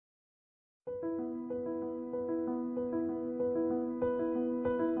Good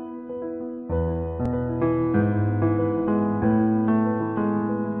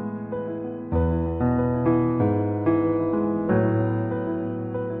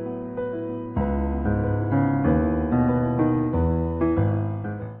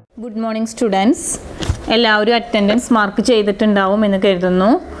morning students. എല്ലാവരും attendance mark ചെയ്തിട്ടുണ്ടാവും എന്ന്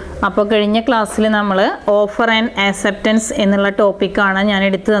കരുതുന്നു. അപ്പോൾ കഴിഞ്ഞ ക്ലാസ്സിൽ നമ്മൾ ഓഫർ ആൻഡ് ആക്സെപ്റ്റൻസ് എന്നുള്ള ടോപ്പിക്കാണ് ഞാൻ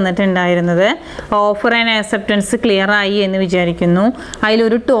എടുത്തു തന്നിട്ടുണ്ടായിരുന്നത്. ഓഫർ ആൻഡ് ആക്സെപ്റ്റൻസ് ക്ലിയർ ആയി എന്ന് വിചാരിക്കുന്നു.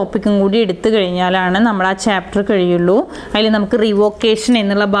 അതിലൊരു ടോപ്പിക്കും കൂടി എടുത്തു കഴിഞ്ഞാലാണ് നമ്മൾ ആ ചാപ്റ്റർ കഴിയുള്ളൂ. അതിൽ നമുക്ക് റിവോക്കേഷൻ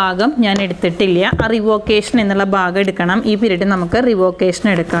എന്നുള്ള ഭാഗം ഞാൻ എടുത്തിട്ടില്ല. ആ റിവോക്കേഷൻ എന്നുള്ള ഭാഗം എടുക്കണം. ഈ പീരീഡ് നമുക്ക് റിവോക്കേഷൻ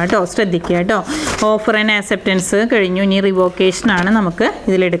എടുക്കാം കേട്ടോ. ശ്രദ്ധിക്കുക കേട്ടോ. ഓഫർ ആൻഡ് ആക്സെപ്റ്റൻസ് കഴിഞ്ഞു. ഇനി റിവോക്കേഷനാണ് നമുക്ക്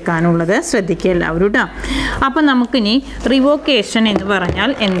ഇതിലെടുക്കാനുള്ളത്. ശ്രദ്ധിക്കുക എല്ലാവരും കേട്ടോ. അപ്പം നമുക്കിനി റിവോക്കേഷൻ എന്ന് പറഞ്ഞാൽ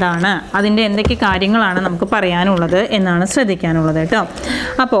എന്താണ്, അതിൻ്റെ എന്തൊക്കെ കാര്യങ്ങളാണ് നമുക്ക് പറയാനുള്ളത് എന്നാണ് ശ്രദ്ധിക്കാനുള്ളത് കേട്ടോ.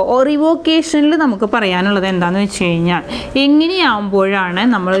 അപ്പോൾ റിവോക്കേഷനിൽ നമുക്ക് പറയാനുള്ളത് എന്താണെന്ന് വെച്ച് കഴിഞ്ഞാൽ, എങ്ങനെയാകുമ്പോഴാണ്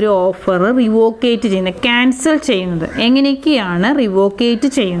നമ്മളൊരു ഓഫർ റിവോക്കേറ്റ് ചെയ്യുന്നത്, ക്യാൻസൽ ചെയ്യുന്നത്, എങ്ങനെയൊക്കെയാണ് റിവോക്കേറ്റ്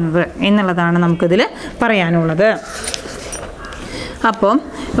ചെയ്യുന്നത് എന്നുള്ളതാണ് നമുക്കിതിൽ പറയാനുള്ളത്. അപ്പം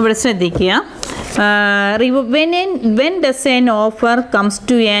ഇവിടെ ശ്രദ്ധിക്കുക. when does an offer comes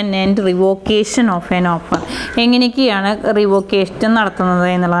to an end, revocation of an offer, എങ്ങനെയൊക്കെയാണ് റിവോക്കേഷൻ നടത്തുന്നത്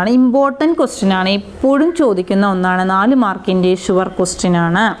എന്നുള്ളതാണ് ഇമ്പോർട്ടൻറ്റ് ക്വസ്റ്റ്യൻ ആണ്. എപ്പോഴും ചോദിക്കുന്ന ഒന്നാണ്. 4 മാർക്കിൻ്റെ ഷുവർ ക്വസ്റ്റ്യൻ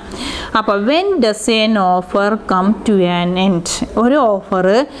ആണ്. അപ്പോൾ when does an offer come to an end, ഒരു ഓഫർ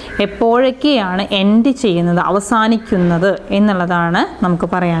എപ്പോഴൊക്കെയാണ് എൻഡ് ചെയ്യുന്നത്, അവസാനിക്കുന്നത് എന്നുള്ളതാണ് നമുക്ക്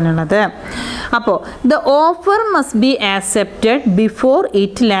പറയാനുള്ളത്. അപ്പോൾ the offer must be accepted before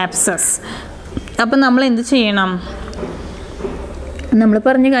it lapses. അപ്പം നമ്മൾ എന്ത് ചെയ്യണം? നമ്മൾ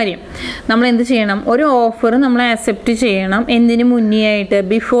പറഞ്ഞ കാര്യം നമ്മൾ എന്ത് ചെയ്യണം? ഒരു ഓഫർ നമ്മൾ ആക്സെപ്റ്റ് ചെയ്യണം. എന്തിനു മുന്നേ ആയിട്ട്?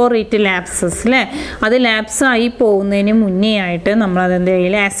 ബിഫോർ ഇറ്റ് ലാപ്സസ് അല്ലേ. അത് ലാപ്സായി പോകുന്നതിന് മുന്നേ ആയിട്ട് നമ്മൾ അതിൻ്റെ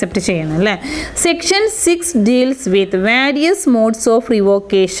കയ്യിൽ ആക്സെപ്റ്റ് ചെയ്യണം അല്ലേ. Section 6 deals with various modes of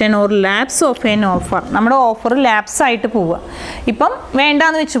revocation or lapse of N offer. നമ്മുടെ ഓഫർ ലാപ്സായിട്ട് പോവുക, ഇപ്പം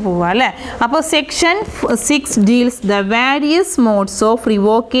വേണ്ടാന്ന് വെച്ച് പോവുക അല്ലേ. അപ്പോൾ section 6 deals the various modes of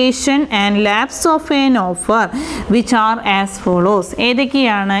revocation and lapse of N offer which are as follows.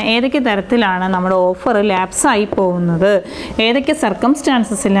 ഏതൊക്കെ തരത്തിലാണ് നമ്മുടെ ഓഫർ ലാപ്സായി പോകുന്നത്, ഏതൊക്കെ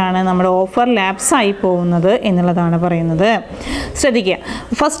സർക്കംസ്റ്റാൻസസിലാണ് നമ്മുടെ ഓഫർ ലാപ്സായി പോകുന്നത് എന്നുള്ളതാണ് പറയുന്നത്. ശ്രദ്ധിക്കുക.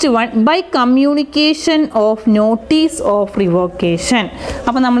 First one, by communication of notice of revocation.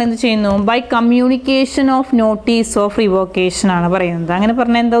 അപ്പോൾ നമ്മൾ എന്ത് ചെയ്യുന്നു? By communication of notice of revocation ആണ് പറയുന്നത്. അങ്ങനെ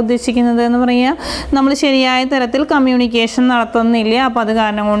പറഞ്ഞാൽ എന്താ ഉദ്ദേശിക്കുന്നത് എന്ന് പറയുക, നമ്മൾ ശരിയായ തരത്തിൽ കമ്മ്യൂണിക്കേഷൻ നടത്തുന്നില്ല, അപ്പോൾ അത്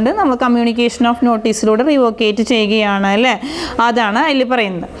കാരണം കൊണ്ട് നമ്മൾ കമ്മ്യൂണിക്കേഷൻ ഓഫ് നോട്ടീസിലൂടെ റിവോക്കേറ്റ് ചെയ്യുകയാണ് അല്ലേ. അതാണ് അതിൽ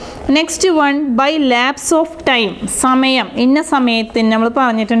പറയുന്നത്. Next one, by lapse of time. സമയം, ഇന്ന സമയത്തിന് നമ്മൾ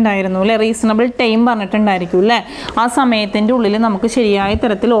പറഞ്ഞിട്ടുണ്ടായിരുന്നു അല്ലേ, റീസണബിൾ ടൈം പറഞ്ഞിട്ടുണ്ടായിരിക്കും അല്ലേ. ആ സമയത്തിൻ്റെ ഉള്ളിൽ നമുക്ക് ശരിയായ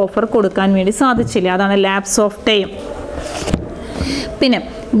തരത്തിൽ ഓഫർ കൊടുക്കാൻ വേണ്ടി സാധിച്ചില്ല, അതാണ് ലാപ്സ് ഓഫ് ടൈം. പിന്നെ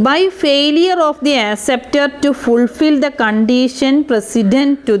by failure of the acceptor to fulfil the condition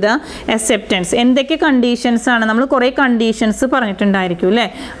president to the acceptance. എന്തൊക്കെ കണ്ടീഷൻസ് ആണ്? നമ്മൾ കുറേ കണ്ടീഷൻസ് പറഞ്ഞിട്ടുണ്ടായിരിക്കും അല്ലേ.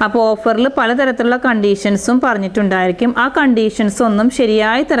 അപ്പോൾ ഓഫറിൽ പലതരത്തിലുള്ള കണ്ടീഷൻസും പറഞ്ഞിട്ടുണ്ടായിരിക്കും. ആ കണ്ടീഷൻസ് ഒന്നും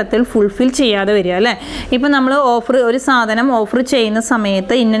ശരിയായ തരത്തിൽ ഫുൾഫിൽ ചെയ്യാതെ വരിക അല്ലേ. ഇപ്പം നമ്മൾ ഒരു സാധനം ഓഫർ ചെയ്യുന്ന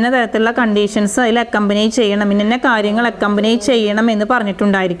സമയത്ത് ഇന്ന തരത്തിലുള്ള കണ്ടീഷൻസ് അതിൽ അക്കമ്പനി ചെയ്യണം, ഇന്ന കാര്യങ്ങൾ അക്കമ്പനി ചെയ്യണം എന്ന്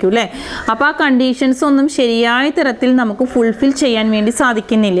പറഞ്ഞിട്ടുണ്ടായിരിക്കും അല്ലേ. അപ്പോൾ ആ കണ്ടീഷൻസ് ഒന്നും ശരിയായ തരത്തിൽ നമുക്ക് ഫുൾഫിൽ ചെയ്യാൻ വേണ്ടി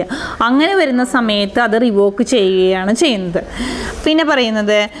സാധിക്കുന്നില്ല. അങ്ങനെ വരുന്ന സമയത്ത് അത് റിവോക്ക് ചെയ്യുകയാണ് ചെയ്യുന്നത്. പിന്നെ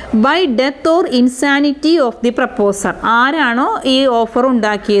പറയുന്നത് by death or insanity of the proposer. ആരാണോ ഈ ഓഫർ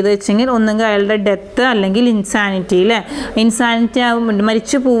ഉണ്ടാക്കിയത് വെച്ചെങ്കിൽ ഒന്നുകിൽ അയാളുടെ ഡെത്ത് അല്ലെങ്കിൽ ഇൻസാനിറ്റി അല്ലേ. ഇൻസാനിറ്റി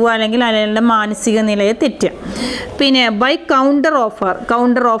മരിച്ചു പോവുക അല്ലെങ്കിൽ അയാളുടെ മാനസിക നിലയെ തെറ്റുക. പിന്നെ by counter offer.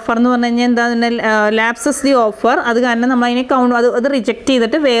 Counter offer എന്ന് പറഞ്ഞു കഴിഞ്ഞാൽ എന്താ, ലാപ്സസ് ദി ഓഫർ. അത് കാരണം നമ്മൾ അതിനെ അത് റിജക്റ്റ്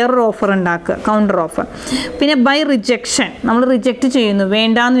ചെയ്തിട്ട് വേറൊരു ഓഫർ ഉണ്ടാക്കുക, കൗണ്ടർ ഓഫർ. പിന്നെ ബൈ റിജക്ഷൻ, നമ്മൾ റിജക്റ്റ് ചെയ്യുന്നു,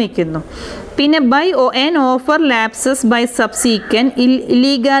 വേണ്ടാന്ന് വെക്കുന്നു. പിന്നെ by an offer lapses by subsequent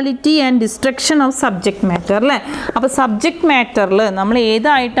illegality and destruction of subject matter അല്ലേ. അപ്പോൾ സബ്ജക്റ്റ് മാറ്ററിൽ നമ്മൾ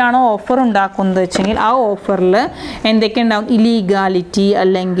ഏതായിട്ടാണോ ഓഫർ ഉണ്ടാക്കുന്നത് വെച്ചെങ്കിൽ ആ ഓഫറിൽ എന്തൊക്കെ ഉണ്ടാവും? ഇല്ലീഗാലിറ്റി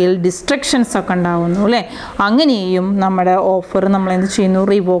അല്ലെങ്കിൽ ഡിസ്ട്രക്ഷൻസ് ഒക്കെ ഉണ്ടാവുന്നു അല്ലേ. അങ്ങനെയും നമ്മുടെ ഓഫർ നമ്മൾ എന്ത് ചെയ്യുന്നു?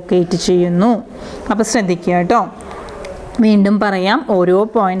 റിവോക്കേറ്റ് ചെയ്യുന്നു. അപ്പോൾ ശ്രദ്ധിക്കുക കേട്ടോ. വീണ്ടും പറയാം, ഓരോ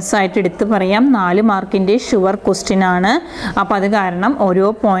പോയിൻറ്റ്സ് ആയിട്ട് എടുത്ത് പറയാം. 4 മാർക്കിൻ്റെ ഷുവർ ക്വസ്റ്റ്യൻ ആണ്. അപ്പോൾ അത് കാരണം ഓരോ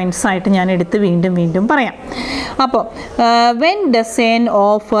പോയിൻറ്റ്സ് ആയിട്ട് ഞാൻ എടുത്ത് വീണ്ടും പറയാം. അപ്പോൾ when does N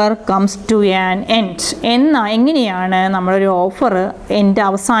offer comes to an end, എങ്ങനെയാണ് നമ്മളൊരു ഓഫർ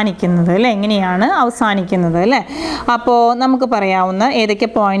അവസാനിക്കുന്നത് അല്ലേ, എങ്ങനെയാണ് അവസാനിക്കുന്നത് അല്ലേ. അപ്പോൾ നമുക്ക് പറയാവുന്ന ഏതൊക്കെ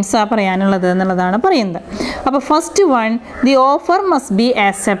പോയിൻറ്റ്സാണ് പറയാനുള്ളത് എന്നുള്ളതാണ് പറയുന്നത്. അപ്പോൾ first one, the offer must be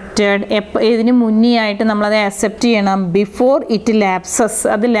accepted. ഇതിന് മുന്നേ ആയിട്ട് നമ്മളത് ആക്സെപ്റ്റ് ചെയ്യണം. ബിഫോർ ഇറ്റ് ലാപ്സസ്,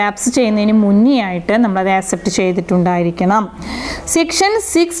 അത് ലാപ്സ് ചെയ്യുന്നതിന് മുന്നേ ആയിട്ട് നമ്മളത് accept ചെയ്തിട്ടുണ്ടായിരിക്കണം. Section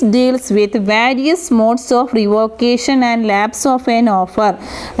 6 deals with various modes of revocation and lapse of N offer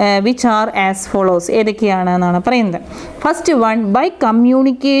which are as follows. ഏതൊക്കെയാണെന്നാണ് പറയുന്നത്. First one, by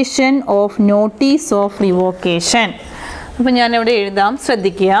communication of notice of revocation. അപ്പം ഞാനിവിടെ എഴുതാം,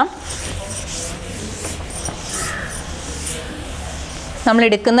 ശ്രദ്ധിക്കുക. നമ്മൾ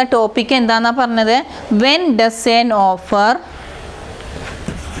എടുക്കുന്ന ടോപ്പിക്ക് എന്താണെന്നാണ് പറഞ്ഞത്? When does N offer,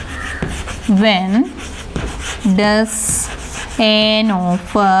 when does N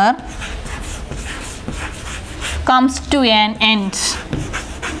offer comes to an end.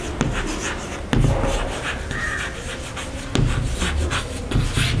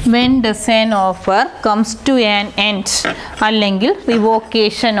 When does an offer comes to an end? അല്ലെങ്കിൽ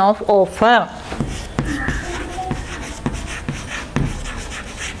revocation of offer.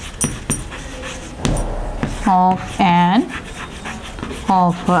 Of an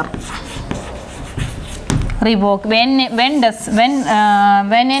offer. Revoke when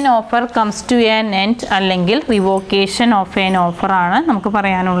an offer comes to an end അല്ലെങ്കിൽ revocation of an offer ആണ് നമുക്ക്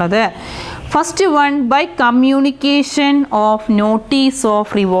പറയാനുള്ളത്. First one, by communication of notice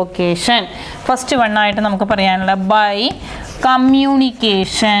of revocation. First one ആയിട്ട് നമുക്ക് പറയാനുള്ളത് by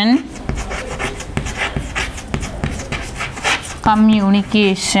communication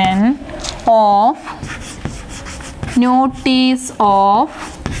of notice of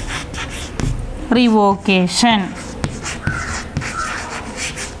revocation.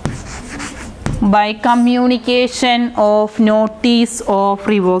 By communication of notice of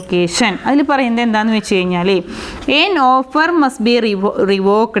revocation. അതിൽ പറയുന്നത് എന്താണെന്ന് വെച്ച് കഴിഞ്ഞാൽ, N offer must be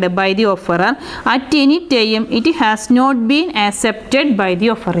revoked by the offerer at any time it has not been accepted by the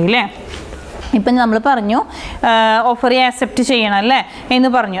offer. അല്ലേ, ഇപ്പം നമ്മൾ പറഞ്ഞു offer accept ചെയ്യണം അല്ലേ എന്ന്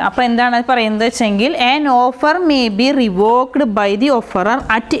പറഞ്ഞു. അപ്പോൾ എന്താണ് പറയുന്നത് വെച്ചെങ്കിൽ, an offer may be revoked by the offerer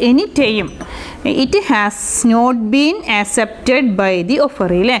at any time it has not been accepted by the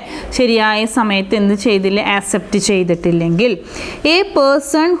offer. അല്ലേ, ശരിയായ സമയത്ത് എന്ത് ചെയ്തില്ല, ആക്സെപ്റ്റ് ചെയ്തിട്ടില്ലെങ്കിൽ. A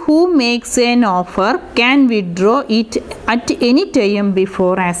person who makes N offer can withdraw it at any time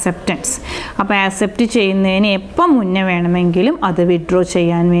before acceptance. അപ്പോൾ accept ചെയ്യുന്നതിന് എപ്പം മുന്നേ വേണമെങ്കിലും അത് വിഡ്രോ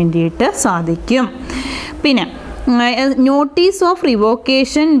ചെയ്യാൻ വേണ്ടിയിട്ട് സാധിക്കും. പിന്നെ notice of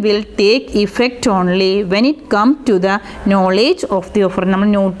revocation will take effect only when it come to the knowledge of the offer. നമ്മൾ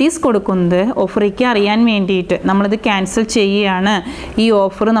നോട്ടീസ് കൊടുക്കുന്നത് ഓഫറിക്ക് അറിയാൻ വേണ്ടിയിട്ട്, നമ്മളിത് ക്യാൻസൽ ചെയ്യുകയാണ്, ഈ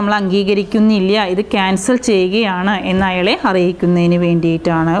ഓഫർ നമ്മൾ അംഗീകരിക്കുന്നില്ല, ഇത് ക്യാൻസൽ ചെയ്യുകയാണ് എന്ന് അയാളെ അറിയിക്കുന്നതിന്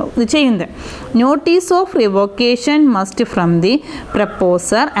വേണ്ടിയിട്ടാണ് ഇത് ചെയ്യുന്നത്. Notice of revocation must from the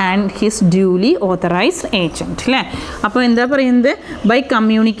proposer and his duly authorised agent. അല്ലേ, അപ്പോൾ എന്താ പറയുന്നത്, by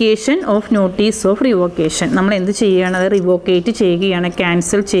communication of notice of revocation. നമ്മൾ എന്ത് ചെയ്യുകയാണ്, അത് റിവോക്കേറ്റ് ചെയ്യുകയാണ്,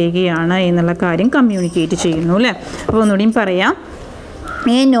 ക്യാൻസൽ ചെയ്യുകയാണ് എന്നുള്ള കാര്യം കമ്മ്യൂണിക്കേറ്റ് ചെയ്യുന്നു. അല്ലേ, അപ്പോൾ ഒന്നുകൂടിയും പറയാം.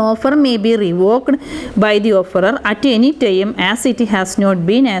 An offer may be revoked by the offerer at any time as it has not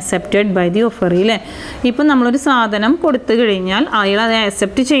been accepted by the offeree. അല്ലേ, ഇപ്പം നമ്മളൊരു സാധനം കൊടുത്തു കഴിഞ്ഞാൽ അയാൾ അത്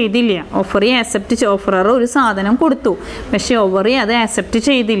ആക്സെപ്റ്റ് ചെയ്തില്ല, ഓഫറർ ഒരു സാധനം കൊടുത്തു, പക്ഷേ ഓഫറി അത് ആക്സെപ്റ്റ്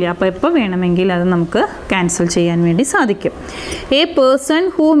ചെയ്തില്ല. അപ്പോൾ എപ്പോൾ വേണമെങ്കിൽ അത് നമുക്ക് ക്യാൻസൽ ചെയ്യാൻ വേണ്ടി സാധിക്കും. A person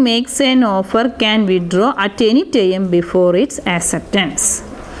who makes N offer can withdraw at any time before it's acceptance.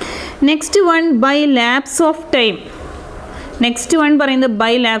 Next one, by lapse of time. Next one പറയുന്നത്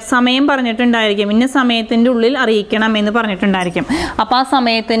ബൈ ലാപ്സ്. സമയം പറഞ്ഞിട്ടുണ്ടായിരിക്കും, ഇന്ന സമയത്തിൻ്റെ ഉള്ളിൽ അറിയിക്കണം എന്ന് പറഞ്ഞിട്ടുണ്ടായിരിക്കും. അപ്പോൾ ആ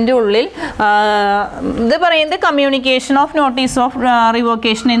സമയത്തിൻ്റെ ഉള്ളിൽ ഇത് പറയുന്നത് communication of notice of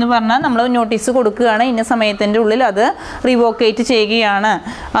revocation എന്ന് പറഞ്ഞാൽ നമ്മൾ നോട്ടീസ് കൊടുക്കുകയാണ്, ഇന്ന സമയത്തിൻ്റെ ഉള്ളിൽ അത് റിവോക്കേറ്റ് ചെയ്യുകയാണ്,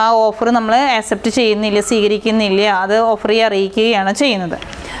 ആ ഓഫർ നമ്മൾ ആക്സെപ്റ്റ് ചെയ്യുന്നില്ല, സ്വീകരിക്കുന്നില്ല, അത് ഓഫറെ അറിയിക്കുകയാണ് ചെയ്യുന്നത്.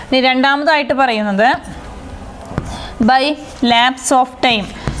 ഇനി രണ്ടാമതായിട്ട് പറയുന്നത് by lapse of time.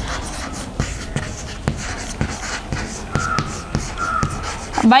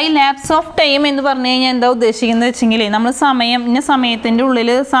 By lapse of time എന്ന് പറഞ്ഞു കഴിഞ്ഞാൽ എന്താ ഉദ്ദേശിക്കുന്നത് വെച്ചെങ്കിൽ, നമ്മൾ ഇന്ന സമയത്തിൻ്റെ ഉള്ളിൽ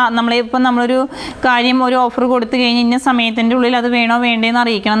നമ്മളിപ്പം നമ്മളൊരു കാര്യം, ഒരു ഓഫർ കൊടുത്തു കഴിഞ്ഞാൽ ഇന്ന സമയത്തിൻ്റെ ഉള്ളിൽ അത് വേണോ വേണ്ടേന്ന്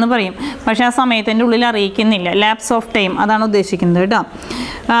അറിയിക്കണം എന്ന് പറയും, പക്ഷേ ആ സമയത്തിൻ്റെ ഉള്ളിൽ അറിയിക്കുന്നില്ല. ലാപ്സ് ഓഫ് ടൈം അതാണ് ഉദ്ദേശിക്കുന്നത് കേട്ടോ.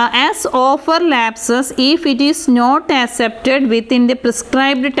 As offer lapses if it is not accepted within the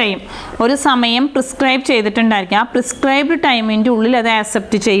prescribed time. ഒരു സമയം പ്രിസ്ക്രൈബ് ചെയ്തിട്ടുണ്ടായിരിക്കും, ആ പ്രിസ്ക്രൈബ്ഡ് ടൈമിൻ്റെ ഉള്ളിൽ അത്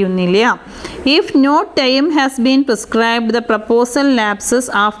ആക്സെപ്റ്റ് ചെയ്യുന്നില്ല. If no time has been prescribed the proposal lapses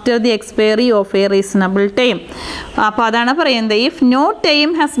after the expiry of A reasonable time. അപ്പോൾ അതാണ് പറയുന്നത്, if no time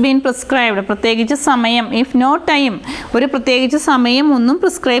has been prescribed, പ്രത്യേകിച്ച് സമയം, ഇഫ് നോ ടൈം ഒരു പ്രത്യേകിച്ച് സമയം ഒന്നും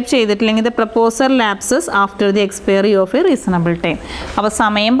പ്രിസ്ക്രൈബ് ചെയ്തിട്ടില്ലെങ്കിൽ the proposal lapses after the expiry of A reasonable time. അപ്പോൾ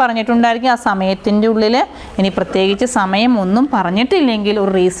സമയം സമയം പറഞ്ഞിട്ടുണ്ടായിരിക്കും. ആ സമയത്തിൻ്റെ ഉള്ളിൽ ഇനി പ്രത്യേകിച്ച് സമയം ഒന്നും പറഞ്ഞിട്ടില്ലെങ്കിൽ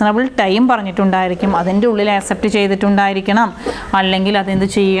ഒരു റീസണബിൾ ടൈം പറഞ്ഞിട്ടുണ്ടായിരിക്കും, അതിൻ്റെ ഉള്ളിൽ ആക്സെപ്റ്റ് ചെയ്തിട്ടുണ്ടായിരിക്കണം. അല്ലെങ്കിൽ അതെന്ത്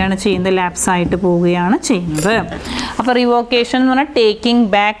ചെയ്യുകയാണ് ചെയ്യുന്നത്, ലാപ്സ് ആയിട്ട് പോവുകയാണ് ചെയ്യുന്നത്. അപ്പോൾ റിവോക്കേഷൻ എന്ന് പറഞ്ഞാൽ taking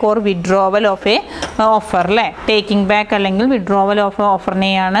back or withdrawal of A offer അല്ലേ. ടേക്കിംഗ് ബാക്ക് അല്ലെങ്കിൽ വിഡ്രോവൽ ഓഫ്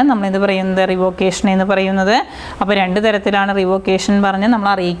ഓഫറിനെയാണ് നമ്മളെന്ത് പറയുന്നത്, റിവോക്കേഷൻ എന്ന് പറയുന്നത്. അപ്പോൾ രണ്ട് തരത്തിലാണ് റിവോക്കേഷൻ പറഞ്ഞ് നമ്മൾ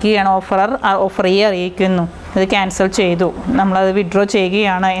അറിയിക്കുകയാണ്. ഓഫറിയെ അറിയിക്കുന്നു, ഇത് ക്യാൻസൽ ചെയ്തു, നമ്മളത് വിഡ്രോ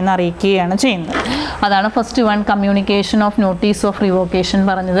ചെയ്യുകയാണ് എന്ന് അറിയിക്കുകയാണ് ചെയ്യുന്നത്. അതാണ് first one, communication of notice of revocation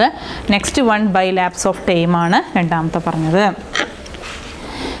പറഞ്ഞത്. Next one by lapse of time ആണ് രണ്ടാമത്തെ പറഞ്ഞത്.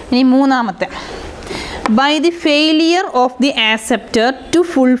 ഇനി മൂന്നാമത്തെ, by the failure of the acceptor to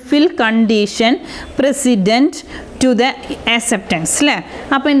fulfill condition precedent to the acceptance അല്ലേ.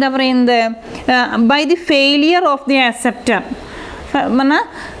 അപ്പോൾ എന്താ പറയുന്നത്, by the failure of the acceptor പറഞ്ഞാൽ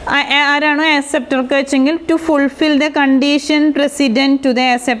ആരാണോ ആക്സെപ്റ്റർക്ക് വെച്ചെങ്കിൽ to fulfil the condition president to the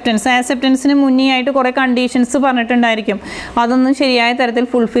acceptance. ആക്സെപ്റ്റൻസിന് മുന്നേ ആയിട്ട് കുറേ കണ്ടീഷൻസ് പറഞ്ഞിട്ടുണ്ടായിരിക്കും, അതൊന്നും ശരിയായ തരത്തിൽ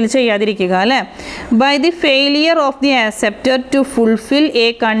ഫുൾഫിൽ ചെയ്യാതിരിക്കുക അല്ലേ. By the failure of the acceptor to fulfil A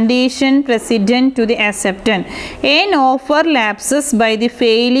condition president to the ആക്സെപ്റ്റൻ. N offer lapses by the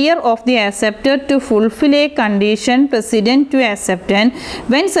failure of the acceptor to fulfil A condition president to ആക്സെപ്റ്റൻ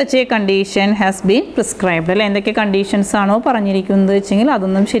when such A condition has been prescribed അല്ലേ. എന്തൊക്കെ conditions ആണോ പറഞ്ഞിരിക്കുന്നത് വെച്ചെങ്കിൽ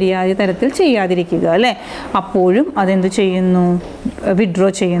അതൊന്നും ശരിയായ തരത്തിൽ ചെയ്യാതിരിക്കുക അല്ലേ. അപ്പോഴും അതെന്ത് ചെയ്യുന്നു, വിഡ്രോ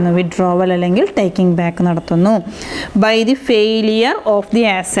ചെയ്യുന്നു, വിഡ്രോവൽ അല്ലെങ്കിൽ ടേക്കിംഗ് ബാക്ക് നടത്തുന്നു. By the failure of the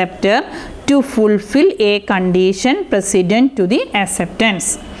acceptor to fulfil A condition president to the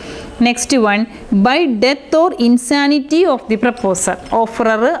acceptance. Next one, by death or insanity of the proposer.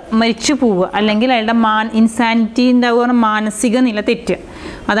 Offerer മരിച്ചു പോവുക അല്ലെങ്കിൽ അയാളുടെ ഇൻസാനിറ്റി ഉണ്ടാവുക, മാനസിക നില തെറ്റ്,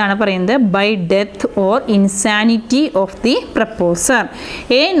 അതാണ് പറയുന്നത് by death or insanity of the proposer.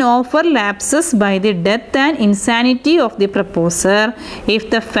 N offer lapses by the death and insanity of the proposer if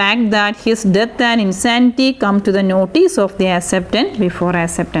the fact that his death and insanity come to the notice of the ആക്സെപ്റ്റൻറ്റ് before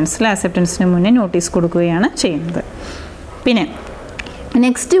acceptance. ആക്സെപ്റ്റൻസിന് മുന്നേ notice കൊടുക്കുകയാണ് ചെയ്യുന്നത്. പിന്നെ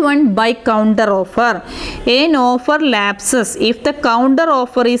next one, by counter offer. N offer lapses if the counter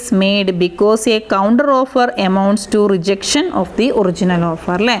offer is made because A counter offer amounts to rejection of the original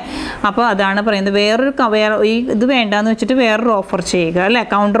offer അല്ലേ. അപ്പോൾ അതാണ് പറയുന്നത്, ഈ ഇത് വേണ്ടാന്ന് വെച്ചിട്ട് വേറൊരു ഓഫർ ചെയ്യുക അല്ലേ,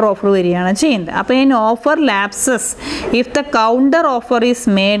 കൗണ്ടർ ഓഫർ വരികയാണ് ചെയ്യുന്നത്. അപ്പോൾ N offer lapses if the counter offer is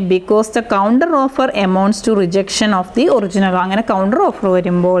made because the counter offer amounts to rejection of the original. അങ്ങനെ കൗണ്ടർ ഓഫർ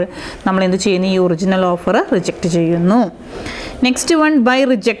വരുമ്പോൾ നമ്മൾ എന്ത് ചെയ്യുന്നു, ഈ ഒറിജിനൽ ഓഫർ റിജക്റ്റ് ചെയ്യുന്നു. Next one, by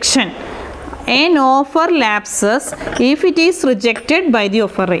rejection. An offer lapses if it is rejected by the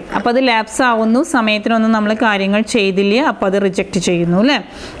offeree. അപ്പോൾ അത് lapse ആവുന്നു, സമയത്തിനൊന്നും നമ്മൾ കാര്യങ്ങൾ ചെയ്തില്ല, അപ്പോൾ അത് റിജക്റ്റ് ചെയ്യുന്നു അല്ലേ.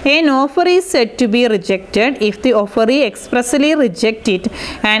 An offer is said to be rejected if the offeree expressly reject it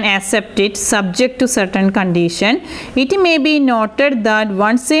and accept it subject to certain condition. It may be noted that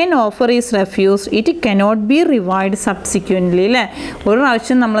once an offer is refused, it cannot be revived subsequently അല്ലേ. ഒരു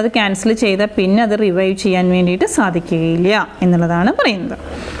പ്രാവശ്യം നമ്മളത് cancel ചെയ്താൽ പിന്നെ അത് revive ചെയ്യാൻ വേണ്ടിയിട്ട് സാധിക്കുകയില്ല എന്നുള്ളതാണ് പറയുന്നത്.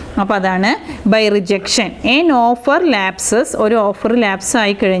 അപ്പോൾ അതാണ് by rejection. N offer lapses, ഒരു ഓഫർ ലാപ്സ്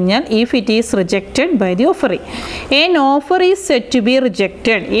ആയി കഴിഞ്ഞാൽ if it is rejected by the offeree. N offer is set to be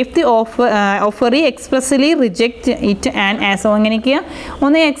rejected if the offeree expressly reject it and as. അങ്ങനെയൊക്കെയാണ്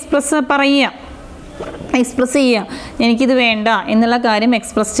ഒന്ന് എക്സ്പ്രസ് പറയുക, എക്സ്പ്രസ് ചെയ്യുക, എനിക്കിത് വേണ്ട എന്നുള്ള കാര്യം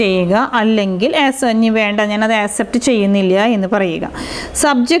എക്സ്പ്രസ് ചെയ്യുക, അല്ലെങ്കിൽ ഇനി വേണ്ട ഞാനത് ആക്സെപ്റ്റ് ചെയ്യുന്നില്ല എന്ന് പറയുക.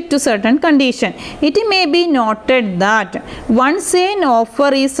 Subject to certain condition. It may be noted that once N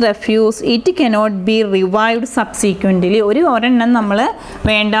offer is refuse it cannot be revived സബ്സീക്വൻ്റ്ലി. ഒരെണ്ണം നമ്മൾ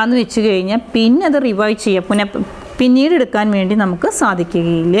വേണ്ടാന്ന് വെച്ച് കഴിഞ്ഞാൽ പിന്നെ അത് റിവൈവ് ചെയ്യുക, പിന്നീട് എടുക്കാൻ വേണ്ടി നമുക്ക്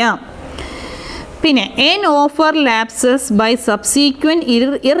സാധിക്കുകയില്ല. പിന്നെ N offer lapses by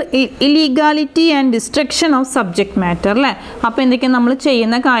subsequent illegality and destruction of subject matter അല്ലേ. അപ്പോൾ എന്തൊക്കെയാണ് നമ്മൾ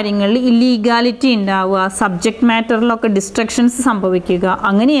ചെയ്യുന്ന കാര്യങ്ങളിൽ ഇല്ലീഗാലിറ്റി ഉണ്ടാവുക, സബ്ജക്റ്റ് മാറ്ററിലൊക്കെ ഡിസ്ട്രക്ഷൻസ് സംഭവിക്കുക,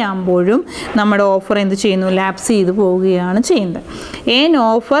 അങ്ങനെയാകുമ്പോഴും നമ്മുടെ ഓഫർ എന്ത് ചെയ്യുന്നു, ലാപ്സ് ചെയ്ത് പോവുകയാണ് ചെയ്യുന്നത്. എൻ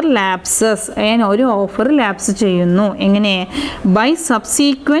ഓഫർ ലാപ്സസ്, ഒരു ഓഫർ ലാപ്സ് ചെയ്യുന്നു എങ്ങനെ, ബൈ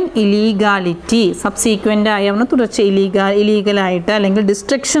സബ്സീക്വൻറ്റ് ഇല്ലീഗാലിറ്റി, സബ്സീക്വൻ്റ് ആയ തുടർച്ച ഇല്ലീഗലായിട്ട്, അല്ലെങ്കിൽ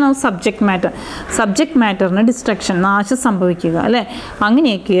destruction of subject matter, subject മാറ്ററിന് destruction, നാശം സംഭവിക്കുക അല്ലേ.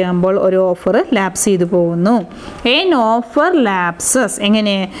 അങ്ങനെയൊക്കെ ആകുമ്പോൾ ഒരു ഓഫർ ലാപ്സ് ചെയ്തു പോകുന്നു. എൻ ഓഫർ ലാപ്സസ്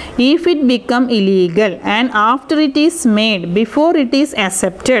എങ്ങനെ, if it become illegal and after it is made before it is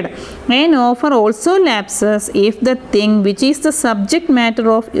accepted. N offer also lapses if the thing which is the subject matter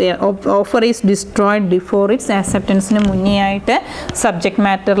of offer is destroyed before it's ആക്സെപ്റ്റൻസിന് മുന്നേ ആയിട്ട് subject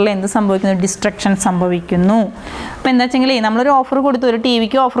മാറ്ററിൽ എന്ത് സംഭവിക്കുന്നു, destruction സംഭവിക്കുന്നു. അപ്പോൾ എന്താ വെച്ചെങ്കിൽ നമ്മളൊരു offer കൊടുത്തു, ഒരു ടി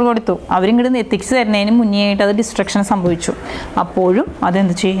വിക്ക് ഓഫർ കൊടുത്തു, അവരിങ്ങോട്ട് എത്തിച്ച് തരുന്നതിന് മുന്നേ ആയിട്ട് അത് ഡിസ്ട്രക്ഷൻ സംഭവിച്ചു, അപ്പോഴും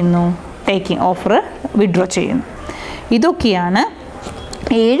അതെന്ത് ചെയ്യുന്നു, ടേക്കിംഗ് ഓഫർ വിഡ്രോ ചെയ്യുന്നു. ഇതൊക്കെയാണ്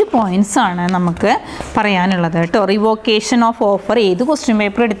 7 പോയിൻറ്റ്സ് ആണ് നമുക്ക് പറയാനുള്ളത് കേട്ടോ. റിവോക്കേഷൻ ഓഫ് ഓഫർ ഏത് ക്വസ്റ്റ്യൻ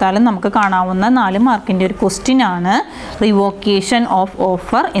പേപ്പർ എടുത്താലും നമുക്ക് കാണാവുന്ന 4 മാർക്കിൻ്റെ ഒരു ക്വസ്റ്റ്യൻ ആണ് റിവോക്കേഷൻ ഓഫ്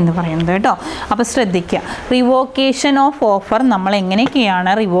ഓഫർ എന്ന് പറയുന്നത് കേട്ടോ. അപ്പോൾ ശ്രദ്ധിക്കുക, റിവോക്കേഷൻ ഓഫ് ഓഫർ നമ്മൾ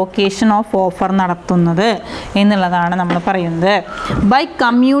എങ്ങനെയൊക്കെയാണ് റിവോക്കേഷൻ ഓഫ് ഓഫർ നടത്തുന്നത് എന്നുള്ളതാണ് നമ്മൾ പറയുന്നത്. By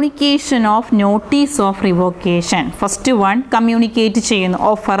communication of notice of revocation. First one, communicate ചെയ്യുന്നു.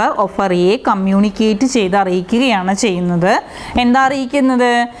 ഓഫറിയെ കമ്മ്യൂണിക്കേറ്റ് ചെയ്ത് അറിയിക്കുകയാണ് ചെയ്യുന്നത്. എന്താ അറിയിക്കുന്നത്?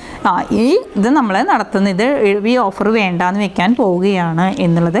 ഇത് നമ്മൾ നടത്തുന്നത്, ഈ ഓഫർ വേണ്ടാന്ന് വെക്കാൻ പോവുകയാണ്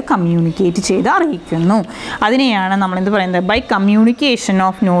എന്നുള്ളത് കമ്മ്യൂണിക്കേറ്റ് ചെയ്ത് അറിയിക്കുന്നു. അതിനെയാണ് നമ്മളെന്ത് പറയുന്നത്? By communication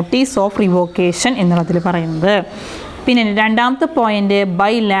of notice of revocation എന്നുള്ളതിൽ പറയുന്നത്. പിന്നെ രണ്ടാമത്തെ point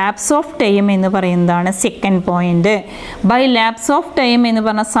by lapse of time എന്ന് പറയുന്നതാണ് second point. By lapse of time എന്ന്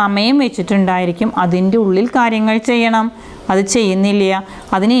പറഞ്ഞാൽ സമയം വെച്ചിട്ടുണ്ടായിരിക്കും, അതിൻ്റെ ഉള്ളിൽ കാര്യങ്ങൾ ചെയ്യണം. അത് ചെയ്യുന്നില്ല,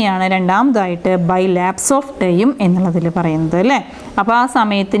 അതിനെയാണ് രണ്ടാമതായിട്ട് ബൈ ലാപ്സ് ഓഫ് ടൈം എന്നുള്ളതിൽ പറയുന്നത് അല്ലേ. അപ്പോൾ ആ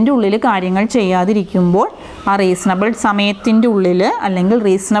സമയത്തിൻ്റെ ഉള്ളിൽ കാര്യങ്ങൾ ചെയ്യാതിരിക്കുമ്പോൾ ആ റീസണബിൾ സമയത്തിൻ്റെ ഉള്ളിൽ അല്ലെങ്കിൽ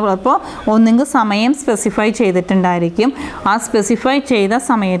റീസണബിൾ, അപ്പോൾ ഒന്നുകിൽ സമയം സ്പെസിഫൈ ചെയ്തിട്ടുണ്ടായിരിക്കും, ആ സ്പെസിഫൈ ചെയ്ത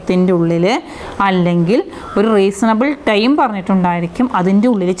സമയത്തിൻ്റെ ഉള്ളിൽ അല്ലെങ്കിൽ ഒരു റീസണബിൾ ടൈം പറഞ്ഞിട്ടുണ്ടായിരിക്കും, അതിൻ്റെ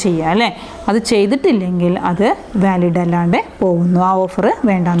ഉള്ളിൽ ചെയ്യുക അല്ലേ. അത് ചെയ്തിട്ടില്ലെങ്കിൽ അത് വാലിഡ് അല്ലാണ്ട് പോകുന്നു, ആ ഓഫർ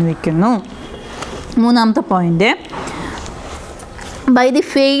വേണ്ടാന്ന് വയ്ക്കുന്നു. മൂന്നാമത്തെ point, by the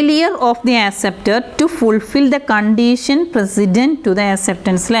failure of the acceptor to fulfill the condition precedent to the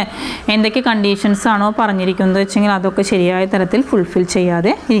acceptance. അല്ലേ, എന്തൊക്കെ കണ്ടീഷൻസ് ആണോ പറഞ്ഞിരിക്കുന്നത് വെച്ചെങ്കിൽ അതൊക്കെ ശരിയായ തരത്തിൽ ഫുൾഫിൽ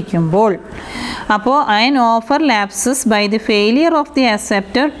ചെയ്യാതെ ഇരിക്കുമ്പോൾ. അപ്പോൾ an offer lapses by the failure of the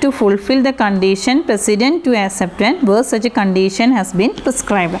acceptor to fulfill the condition precedent to acceptance where such a condition has been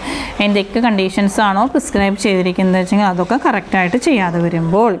prescribed. എന്തൊക്കെ കണ്ടീഷൻസ് ആണോ പ്രിസ്ക്രൈബ് ചെയ്തിരിക്കുന്നത് വെച്ചെങ്കിൽ അതൊക്കെ കറക്റ്റായിട്ട് ചെയ്യാതെ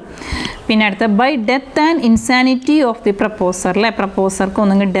വരുമ്പോൾ. പിന്നെ അടുത്ത by death and insanity of the proposer. അല്ലേ, പ്രപ്പോസർക്ക്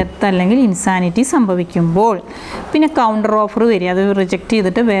ഒന്നെങ്കിൽ ഡെത്ത് അല്ലെങ്കിൽ ഇൻസാനിറ്റി സംഭവിക്കുമ്പോൾ. പിന്നെ കൗണ്ടർ ഓഫർ വരിക, അത് റിജക്റ്റ്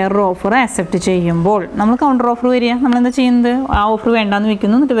ചെയ്തിട്ട് വേറൊരു ഓഫർ ആക്സെപ്റ്റ് ചെയ്യുമ്പോൾ. നമ്മൾ കൗണ്ടർ ഓഫർ വരിക, നമ്മളെന്താ ചെയ്യുന്നത്? ആ ഓഫർ വേണ്ടാന്ന്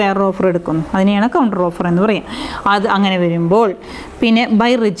വെക്കുന്നു, എന്നിട്ട് വേറൊരു ഓഫർ എടുക്കുന്നു, അതിനെയാണ് കൗണ്ടർ ഓഫർ എന്ന് പറയുക. അത് അങ്ങനെ വരുമ്പോൾ. പിന്നെ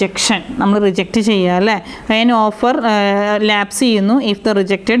ബൈ റിജക്ഷൻ, നമ്മൾ റിജക്റ്റ് ചെയ്യുക അല്ലേ. ആൻ ഓഫർ ലാപ്സ് ചെയ്യുന്നു if the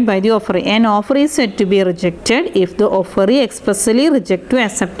rejected by the offer. An offer is set to be rejected if the offer expressly reject to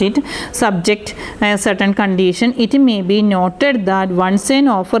accept it subject a certain condition. It may be noted that once an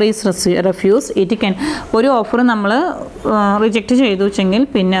offer is refused, it can, ഒരു offer നമ്മൾ reject ചെയ്തു വെച്ചെങ്കിൽ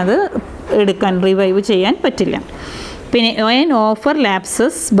പിന്നെ അത് എടുക്കാൻ revive ചെയ്യാൻ പറ്റില്ല. പിന്നെ an offer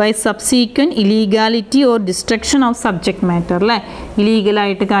lapses by subsequent illegality or destruction of subject matter. അല്ലേ,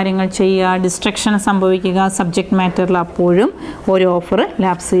 ഇലീഗലായിട്ട് കാര്യങ്ങൾ ചെയ്യുക, ഡിസ്ട്രക്ഷൻ സംഭവിക്കുക സബ്ജക്റ്റ് മാറ്ററിൽ, അപ്പോഴും ഒരു ഓഫർ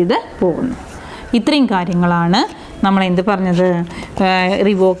ലാപ്സ് ചെയ്ത് പോകുന്നു. ഇത്രയും കാര്യങ്ങളാണ് നമ്മൾ എന്ത് പറഞ്ഞത്,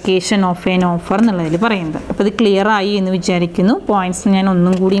 റിവോക്കേഷൻ ഓഫ് എൻ ഓഫർ എന്നുള്ളതിൽ പറയുന്നത്. അപ്പോൾ ഇത് ക്ലിയർ ആയി എന്ന് വിചാരിക്കുന്നു. പോയിൻറ്റ്സ് ഞാൻ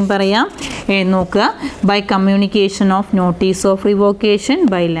ഒന്നും കൂടിയും പറയാം, നോക്കുക. By communication of notice of revocation,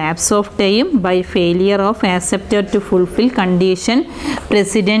 by lapse of time, by failure of acceptor to fulfil condition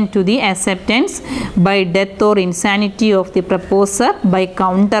precedent to the acceptance, by death or insanity of the proposer, by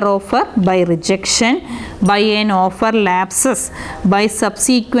counter offer, by rejection, by an offer lapses, by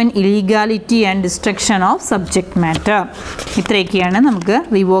subsequent illegality and destruction of subject matter. ഇത്രയൊക്കെയാണ് നമുക്ക്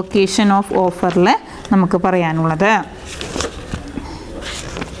revocation of ഓഫറിൽ നമുക്ക് പറയാനുള്ളത്.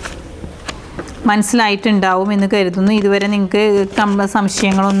 മനസ്സിലായിട്ടുണ്ടാവും എന്ന് കരുതുന്നു. ഇതുവരെ നിങ്ങൾക്ക്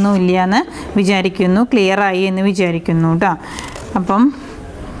സംശയങ്ങളൊന്നും ഇല്ല എന്ന് വിചാരിക്കുന്നു, ക്ലിയറായി എന്ന് വിചാരിക്കുന്നു കേട്ടോ. അപ്പം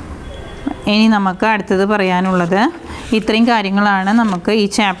ഇനി നമുക്ക് അടുത്തത് പറയാനുള്ളത് ഇത്രയും കാര്യങ്ങളാണ് നമുക്ക് ഈ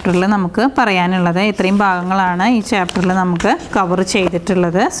ചാപ്റ്ററിൽ നമുക്ക് പറയാനുള്ളത്. ഇത്രയും ഭാഗങ്ങളാണ് ഈ ചാപ്റ്ററിൽ നമുക്ക് കവർ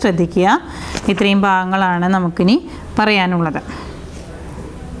ചെയ്തിട്ടുള്ളത്. ശ്രദ്ധിക്കുക, ഇത്രയും ഭാഗങ്ങളാണ് നമുക്കിനി പറയാനുള്ളത്.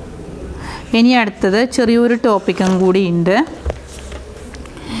 ഇനി അടുത്തത് ചെറിയൊരു ടോപ്പിക്കും കൂടിയുണ്ട്.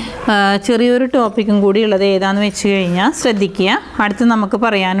 ചെറിയൊരു ടോപ്പിക്കും കൂടി ഉള്ളത് ഏതാണെന്ന് വെച്ച് കഴിഞ്ഞാൽ ശ്രദ്ധിക്കുക. അടുത്ത് നമുക്ക്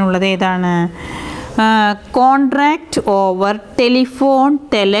പറയാനുള്ളത് ഏതാണ്? Contract over telephone,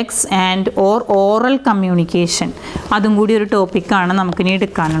 telex and oral communication. അതും കൂടി ഒരു ടോപ്പിക്കാണ് നമുക്കിനി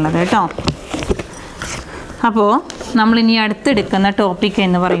എടുക്കാനുള്ളത് കേട്ടോ. അപ്പോൾ നമ്മളിനി അടുത്തെടുക്കുന്ന ടോപ്പിക്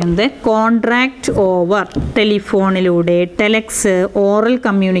എന്ന് പറയുന്നത് കോൺട്രാക്റ്റ് ഓവർ ടെലിഫോണിലൂടെ, ടെലക്സ്, ഓറൽ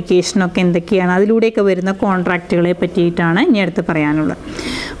കമ്മ്യൂണിക്കേഷനൊക്കെ എന്തൊക്കെയാണ്, അതിലൂടെയൊക്കെ വരുന്ന കോൺട്രാക്റ്റുകളെ പറ്റിയിട്ടാണ് ഇനി അടുത്ത് പറയാനുള്ളത്.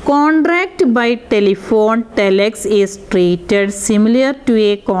 Contract by telephone, telex is treated similar to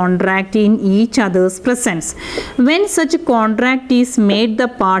A contract in each others presence. When such contract is made the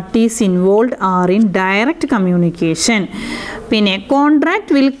parties involve are in direct communication. പിന്നെ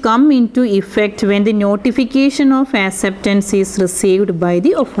contract will come in to effect when the notification of acceptance is received by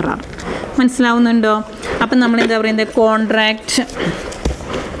the offerer. മനസ്സിലാവുന്നുണ്ടോ? അപ്പം നമ്മൾ എന്താ പറയുന്നത്, contract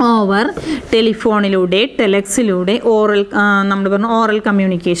over ടെലിഫോണിലൂടെ, ടെലക്സിലൂടെ, നമ്മൾ പറഞ്ഞു oral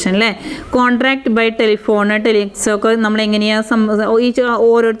communication അല്ലേ. Contract by telephone, telex ഒക്കെ നമ്മൾ എങ്ങനെയാണ് ഈ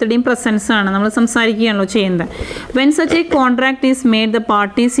ഓരോരുത്തരുടെയും പ്രസൻസ് ആണ് നമ്മൾ സംസാരിക്കുകയാണല്ലോ ചെയ്യുന്നത്. When such A contract is made the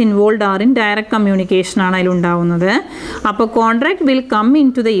parties involve are in direct communication ആണ് അതിലുണ്ടാവുന്നത്. അപ്പോൾ contract will come in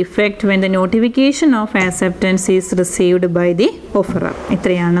to the effect when the notification of acceptance is received by the offerer.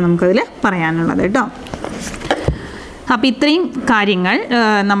 ഇത്രയാണ് നമുക്കതിൽ പറയാനുള്ളത് കേട്ടോ. അപ്പോൾ ഇത്രയും കാര്യങ്ങൾ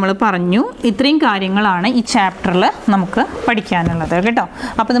നമ്മൾ പറഞ്ഞു. ഇത്രയും കാര്യങ്ങളാണ് ഈ ചാപ്റ്ററിൽ നമുക്ക് പഠിക്കാനുള്ളത് കേട്ടോ.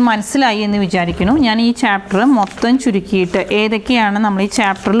 അപ്പോൾ ഇത് മനസ്സിലായി എന്ന് വിചാരിക്കുന്നു. ഞാൻ ഈ ചാപ്റ്റർ മൊത്തം ചുരുക്കിയിട്ട് ഏതൊക്കെയാണ് നമ്മൾ ഈ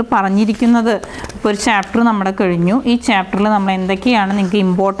ചാപ്റ്ററിൽ പറഞ്ഞിരിക്കുന്നത്. ഇപ്പോൾ ഒരു ചാപ്റ്റർ നമ്മുടെ കഴിഞ്ഞു. ഈ ചാപ്റ്ററിൽ നമ്മൾ എന്തൊക്കെയാണ് നിങ്ങൾക്ക്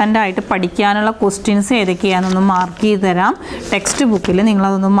ഇമ്പോർട്ടൻ്റ് ആയിട്ട് പഠിക്കാനുള്ള ക്വസ്റ്റ്യൻസ് ഏതൊക്കെയാണെന്നൊന്ന് മാർക്ക് ചെയ്ത് തരാം. ടെക്സ്റ്റ് ബുക്കിൽ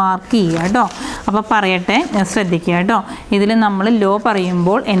നിങ്ങളതൊന്ന് മാർക്ക് ചെയ്യുക കേട്ടോ. അപ്പോൾ പറയട്ടെ, ശ്രദ്ധിക്കുക കേട്ടോ. ഇതിൽ നമ്മൾ ലോ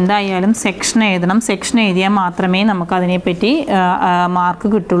പറയുമ്പോൾ എന്തായാലും സെക്ഷൻ എഴുതണം. സെക്ഷൻ എഴുതിയാൽ മാത്രമേ നമുക്ക് അതിനെപ്പറ്റി മാർക്ക്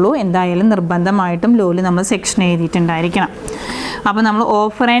കിട്ടുള്ളൂ. എന്തായാലും നിർബന്ധമായിട്ടും ലോയിൽ നമ്മൾ സെക്ഷൻ എഴുതിയിട്ടുണ്ടായിരിക്കണം. അപ്പോൾ നമ്മൾ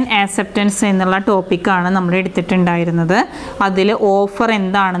ഓഫർ ആൻഡ് ആക്സെപ്റ്റൻസ് എന്നുള്ള ടോപ്പിക്കാണ് നമ്മൾ എടുത്തിട്ടുണ്ടായിരുന്നത്. അതിൽ ഓഫർ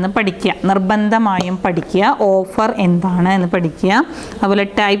എന്താണെന്ന് പഠിക്കുക, നിർബന്ധമായും പഠിക്കുക. ഓഫർ എന്താണ് എന്ന് പഠിക്കുക. അതുപോലെ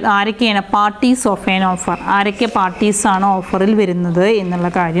ടൈപ്പ് ആരൊക്കെയാണ് പാർട്ടീസ് ഓഫ് ആൻ ഓഫർ, ആരൊക്കെ പാർട്ടീസാണ് ഓഫറിൽ വരുന്നത് എന്നുള്ള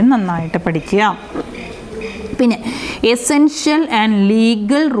കാര്യം നന്നായിട്ട് പഠിക്കുക. പിന്നെ essential and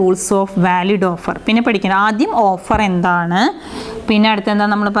legal rules of valid offer പിന്നെ പഠിക്കണം. ആദ്യം ഓഫർ എന്താണ്, പിന്നെ അടുത്ത് എന്താ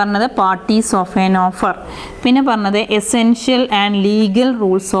നമ്മൾ പറഞ്ഞത് പാർട്ടീസ് ഓഫ് ആൻ ഓഫർ, പിന്നെ പറഞ്ഞത് essential and legal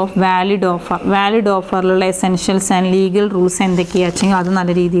rules of valid offer. Valid ഓഫറിലുള്ള essentials and legal rules എന്തൊക്കെയാണെന്ന് വെച്ചെങ്കിൽ അത്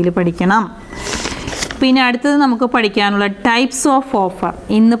നല്ല രീതിയിൽ പഠിക്കണം. പിന്നെ അടുത്തത് നമുക്ക് പഠിക്കാനുള്ള ടൈപ്സ് ഓഫ് ഓഫർ.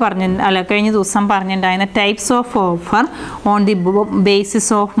 കഴിഞ്ഞ ദിവസം പറഞ്ഞിട്ടുണ്ടായിരുന്ന types of offer on the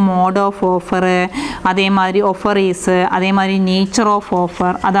basis of mode of offer, അതേമാതിരി ഓഫറീസ്, അതേമാതിരി നേച്ചർ ഓഫ്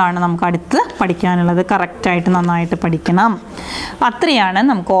ഓഫർ. അതാണ് നമുക്ക് അടുത്ത് പഠിക്കാനുള്ളത്. കറക്റ്റായിട്ട് നന്നായിട്ട് പഠിക്കണം. അത്രയാണ്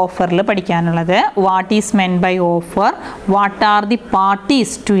നമുക്ക് ഓഫറിൽ പഠിക്കാനുള്ളത്. What is men by offer, what are the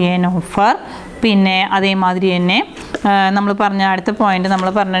parties to N offer, പിന്നെ അതേമാതിരി തന്നെ നമ്മൾ പറഞ്ഞ അടുത്ത പോയിന്റ് നമ്മൾ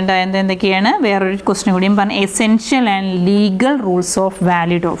പറഞ്ഞിട്ടുണ്ടായത് എന്തൊക്കെയാണ്, വേറൊരു ക്വസ്റ്റ്യൻ കൂടിയും പറഞ്ഞ essential and legal rules of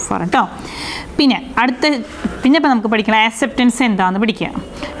valid offer കേട്ടോ. പിന്നെ ഇപ്പോൾ നമുക്ക് പഠിക്കണം ആക്സെപ്റ്റൻസ് എന്താണെന്ന് പഠിക്കുക.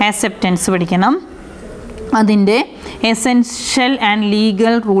 ആക്സെപ്റ്റൻസ് പഠിക്കണം. അതിൻ്റെ essential and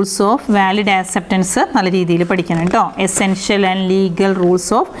legal rules of valid acceptance നല്ല രീതിയിൽ പഠിക്കണം കേട്ടോ. Essential and legal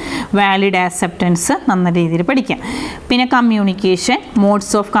rules of valid acceptance നല്ല രീതിയിൽ പഠിക്കാം. പിന്നെ communication,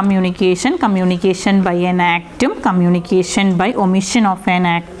 modes of communication, communication by an ആക്റ്റും communication by omission of an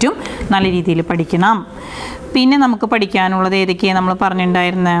ആക്റ്റും നല്ല രീതിയിൽ പഠിക്കണം. പിന്നെ നമുക്ക് പഠിക്കാനുള്ളത് ഏതൊക്കെയാണ് നമ്മൾ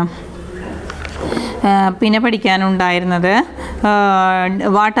പറഞ്ഞിട്ടുണ്ടായിരുന്നത്, പിന്നെ പഠിക്കാനുണ്ടായിരുന്നത്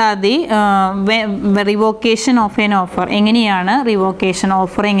what are the revocation of N offer, എങ്ങനെയാണ് റിവോക്കേഷൻ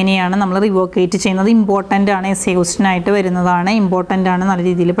ഓഫർ എങ്ങനെയാണ് നമ്മൾ റിവോക്കേറ്റ് ചെയ്യുന്നത്. ഇമ്പോർട്ടൻ്റ് ആണ്, എസ് എ ക്വസ്റ്റ്യൻ ആയിട്ട് വരുന്നതാണ്. ഇമ്പോർട്ടൻ്റ് ആണ്, നല്ല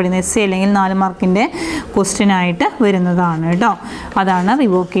രീതിയിൽ പഠിക്കുന്നത്. എസ് എ അല്ലെങ്കിൽ 4 മാർക്കിൻ്റെ ക്വസ്റ്റ്യൻ ആയിട്ട് വരുന്നതാണ് കേട്ടോ. അതാണ്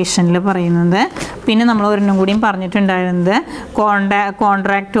റിവോക്കേഷനിൽ പറയുന്നത്. പിന്നെ നമ്മൾ ഒരെണ്ണം കൂടിയും പറഞ്ഞിട്ടുണ്ടായിരുന്നത്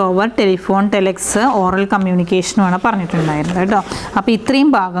contract over telephone, telex, oral കമ്മ്യൂണിക്കേഷനുമാണ് പറഞ്ഞിട്ടുണ്ടായിരുന്നത് കേട്ടോ. അപ്പോൾ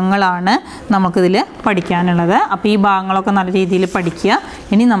ഇത്രയും ഭാഗങ്ങളാണ് നമുക്കിതിൽ പഠിക്കാനുള്ളത്. അപ്പോൾ ഈ ഭാഗങ്ങളൊക്കെ നല്ല രീതിയിൽ പഠിക്കുക.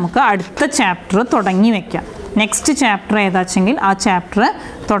 ഇനി നമുക്ക് അടുത്ത ചാപ്റ്റർ തുടങ്ങി വയ്ക്കാം. നെക്സ്റ്റ് ചാപ്റ്റർ ഏതാച്ചെങ്കിൽ ആ ചാപ്റ്റർ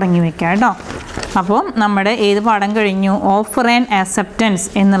തുടങ്ങി വയ്ക്കാം കേട്ടോ. അപ്പോൾ നമ്മുടെ ഏത് പാഠം കഴിഞ്ഞു, ഓഫർ ആൻഡ് ആക്സെപ്റ്റൻസ്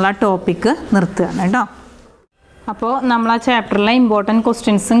എന്നുള്ള ടോപ്പിക്ക് നിർത്തുകയാണ് കേട്ടോ. അപ്പോൾ നമ്മൾ ആ ചാപ്റ്ററിലെ ഇമ്പോർട്ടൻറ്റ്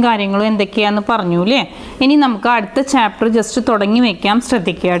ക്വസ്റ്റ്യൻസും കാര്യങ്ങളും എന്തൊക്കെയാണെന്ന് പറഞ്ഞു അല്ലേ. ഇനി നമുക്ക് അടുത്ത ചാപ്റ്റർ ജസ്റ്റ് തുടങ്ങി വയ്ക്കാം,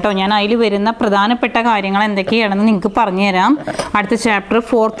 ശ്രദ്ധിക്കുക കേട്ടോ. ഞാൻ അതിൽ വരുന്ന പ്രധാനപ്പെട്ട കാര്യങ്ങൾ എന്തൊക്കെയാണെന്ന് നിങ്ങൾക്ക് പറഞ്ഞു തരാം. അടുത്ത ചാപ്റ്റർ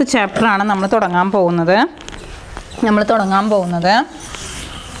 4th ചാപ്റ്ററാണ് നമ്മൾ തുടങ്ങാൻ പോകുന്നത്.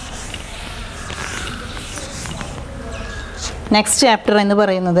 നെക്സ്റ്റ് ചാപ്റ്റർ എന്ന്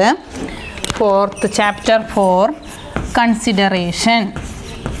പറയുന്നത് 4th ചാപ്റ്റർ 4 കൺസിഡറേഷൻ.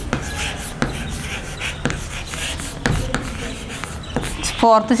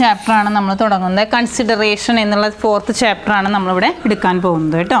 ഫോർത്ത് ചാപ്റ്ററാണ് നമ്മൾ തുടങ്ങുന്നത്. കൺസിഡറേഷൻ എന്നുള്ള 4th ചാപ്റ്ററാണ് നമ്മളിവിടെ എടുക്കാൻ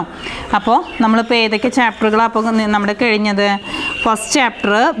പോകുന്നത് കേട്ടോ. അപ്പോൾ നമ്മളിപ്പോൾ ഏതൊക്കെ ചാപ്റ്ററുകളാണ് അപ്പോൾ നമ്മുടെ കഴിഞ്ഞത്? ഫസ്റ്റ്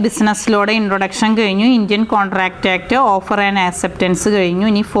ചാപ്റ്റർ ബിസിനസ്സിലൂടെ ഇൻട്രൊഡക്ഷൻ കഴിഞ്ഞു, Indian contract act, offer and acceptance കഴിഞ്ഞു.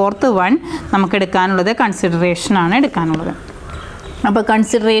 ഇനി 4th വൺ നമുക്ക് എടുക്കാനുള്ളത് കൺസിഡറേഷനാണ് എടുക്കാനുള്ളത്. അപ്പോൾ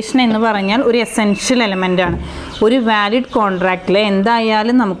കൺസിഡറേഷൻ എന്ന് പറഞ്ഞാൽ ഒരു എസെൻഷ്യൽ എലമെൻ്റാണ്. ഒരു വാലിഡ് കോൺട്രാക്റ്റിൽ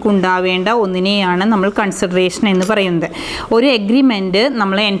എന്തായാലും നമുക്ക് ഉണ്ടാവേണ്ട ഒന്നിനെയാണ് നമ്മൾ കൺസിഡറേഷൻ എന്ന് പറയുന്നത്. ഒരു എഗ്രിമെൻറ്റ്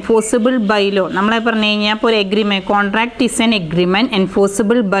നമ്മൾ എൻഫോഴ്സിബിൾ ബൈ ലോ, നമ്മളെ പറഞ്ഞു കഴിഞ്ഞാൽ ഇപ്പോൾ ഒരു agreement, contract is an agreement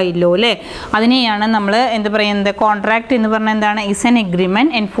enforceable by law അല്ലേ. അതിനെയാണ് നമ്മൾ എന്താ പറയുന്നത്, കോൺട്രാക്റ്റ് എന്ന് പറഞ്ഞാൽ എന്താണ്, is an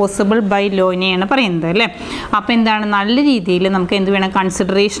agreement enforceable by ലോനെയാണ് പറയുന്നത് അല്ലേ. അപ്പോൾ എന്താണ്, നല്ല രീതിയിൽ നമുക്ക് എന്ത് വേണം,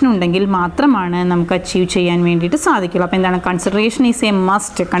 കൺസിഡറേഷൻ ഉണ്ടെങ്കിൽ മാത്രമാണ് നമുക്ക് അച്ചീവ് ചെയ്യാൻ വേണ്ടിയിട്ട് സാധിക്കുള്ളൂ. അപ്പോൾ എന്താണ്, consideration is A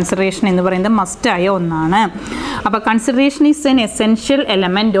must. Consideration എന്ന് പറയുന്നത് മസ്റ്റായ ഒന്നാണ്. അപ്പോൾ consideration is N essential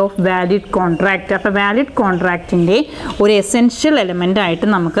element of valid contract. അപ്പോൾ വാലിഡ് കോൺട്രാക്റ്റിൻ്റെ ഒരു എസെൻഷ്യൽ എലമെൻ്റ് ആയിട്ട്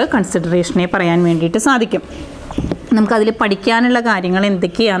നമുക്ക് കൺസിഡറേഷനെ പറയാൻ വേണ്ടിയിട്ട് സാധിക്കും. നമുക്കതിൽ പഠിക്കാനുള്ള കാര്യങ്ങൾ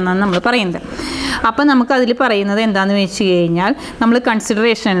എന്തൊക്കെയാണെന്നാണ് നമ്മൾ പറയുന്നത്. അപ്പോൾ നമുക്കതിൽ പറയുന്നത് എന്താണെന്ന് വെച്ച് കഴിഞ്ഞാൽ നമ്മൾ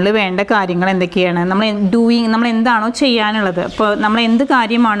കൺസിഡറേഷനിൽ വേണ്ട കാര്യങ്ങൾ എന്തൊക്കെയാണ്, നമ്മൾ എന്താണോ ചെയ്യാനുള്ളത്, ഇപ്പോൾ നമ്മൾ എന്ത്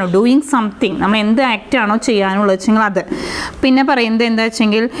കാര്യമാണോ ഡൂയിങ് സംതിങ്, നമ്മൾ എന്ത് ആക്റ്റാണോ ചെയ്യാനുള്ളത് വെച്ചെങ്കിൽ അത്. പിന്നെ പറയുന്നത് എന്താ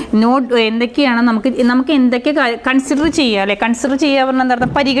വെച്ചെങ്കിൽ എന്തൊക്കെയാണ് നമുക്ക് എന്തൊക്കെ കൺസിഡർ ചെയ്യുക അല്ലേ. കൺസിഡർ ചെയ്യുക പറഞ്ഞാൽ എന്താ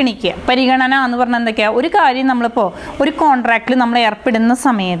പറയുക, പരിഗണിക്കുക. പരിഗണന എന്ന് പറഞ്ഞാൽ എന്തൊക്കെയാണ്, ഒരു കാര്യം നമ്മളിപ്പോൾ ഒരു കോൺട്രാക്റ്റിൽ നമ്മൾ ഏർപ്പെടുന്ന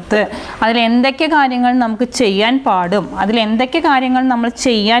സമയത്ത് അതിൽ എന്തൊക്കെ കാര്യങ്ങൾ നമുക്ക് ചെയ്യാൻ പാടും, അതിൽ എന്തൊക്കെ കാര്യങ്ങൾ നമ്മൾ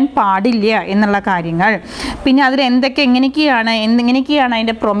ചെയ്യാൻ പാടില്ല എന്നുള്ള കാര്യങ്ങൾ, പിന്നെ അതിൽ എങ്ങനെയൊക്കെയാണ്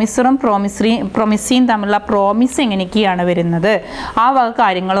അതിൻ്റെ പ്രൊമിസറും പ്രൊമിസിയും തമ്മിലുള്ള പ്രോമിസ് എങ്ങനെയൊക്കെയാണ് വരുന്നത്, ആ വക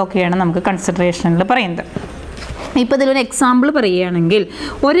കാര്യങ്ങളൊക്കെയാണ് നമുക്ക് കൺസിഡറേഷനിൽ പറയുന്നത്. ഇപ്പോൾ ഇതിലൊരു എക്സാമ്പിൾ പറയുകയാണെങ്കിൽ,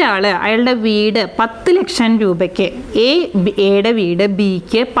 ഒരാൾ അയാളുടെ വീട് 10 ലക്ഷം രൂപയ്ക്ക്, എയുടെ വീട്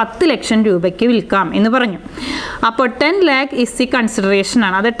ബിക്ക് 10 ലക്ഷം രൂപയ്ക്ക് വിൽക്കാം എന്ന് പറഞ്ഞു. അപ്പോൾ 10 lakh ഇസ് ദി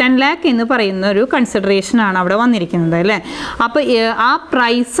കൺസിഡറേഷനാണ്. അത് 10 lakh എന്ന് പറയുന്ന ഒരു കൺസിഡറേഷനാണ് അവിടെ വന്നിരിക്കുന്നത് അല്ലേ. അപ്പോൾ ആ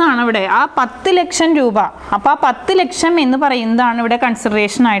പ്രൈസാണ് ഇവിടെ ആ 10 ലക്ഷം രൂപ. അപ്പോൾ ആ 10 ലക്ഷം എന്ന് പറയുന്നതാണ് ഇവിടെ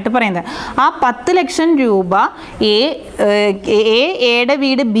കൺസിഡറേഷനായിട്ട് പറയുന്നത്. ആ 10 ലക്ഷം രൂപ എയുടെ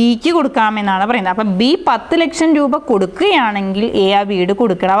വീട് ബിക്ക് കൊടുക്കാമെന്നാണ് പറയുന്നത്. അപ്പോൾ ബി 10 ലക്ഷം രൂപ കൊടുക്കുകയാണെങ്കിൽ എ ആ വീട്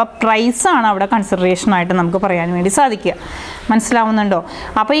കൊടുക്കണം. അപ്പോൾ പ്രൈസാണ് അവിടെ കൺസിഡറേഷനായിട്ട് നമുക്ക് പറയാൻ വേണ്ടി സാധിക്കുക. മനസ്സിലാവുന്നുണ്ടോ?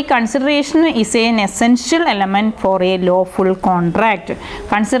 അപ്പോൾ ഈ consideration is N essential element four A lawful contract.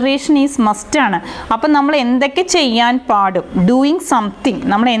 Consideration is മസ്റ്റാണ്. അപ്പം നമ്മൾ എന്തൊക്കെ ചെയ്യാൻ പാടും, ഡൂയിങ് സംതിങ്,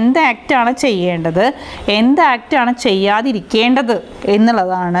 നമ്മൾ എന്ത് ആക്റ്റാണ് ചെയ്യേണ്ടത്, എന്ത് ആക്റ്റാണ് ചെയ്യാതിരിക്കേണ്ടത്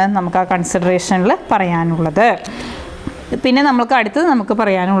എന്നുള്ളതാണ് നമുക്ക് ആ കൺസിഡറേഷനിൽ പറയാനുള്ളത്. പിന്നെ നമുക്ക്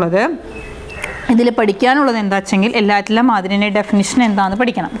പറയാനുള്ളത്, ഇതിൽ പഠിക്കാനുള്ളത് എന്താ വെച്ചെങ്കിൽ എല്ലാറ്റിലും അതിൻ്റെ ഡെഫിനിഷൻ എന്താണെന്ന്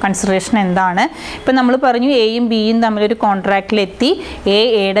പഠിക്കണം. കൺസിഡറേഷൻ എന്താണ്? ഇപ്പം നമ്മൾ പറഞ്ഞു എയും ബിയും തമ്മിലൊരു കോൺട്രാക്റ്റിലെത്തി,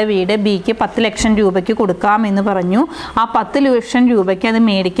 എയുടെ വീട് ബിക്ക് 10 ലക്ഷം രൂപയ്ക്ക് കൊടുക്കാം എന്ന് പറഞ്ഞു. ആ 10 ലക്ഷം രൂപയ്ക്ക് അത്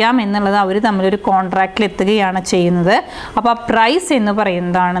മേടിക്കാം എന്നുള്ളത് അവർ തമ്മിലൊരു കോൺട്രാക്റ്റിലെത്തുകയാണ് ചെയ്യുന്നത്. അപ്പോൾ ആ പ്രൈസ് എന്ന്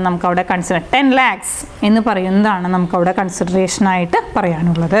പറയുന്നതാണ് നമുക്കവിടെ 10 lakhs എന്ന് പറയുന്നതാണ് നമുക്കവിടെ കൺസിഡറേഷനായിട്ട്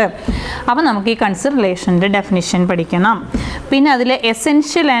പറയാനുള്ളത്. അപ്പോൾ നമുക്ക് ഈ കൺസിഡറേഷൻ്റെ ഡെഫിനിഷൻ പഠിക്കണം. പിന്നെ അതിൽ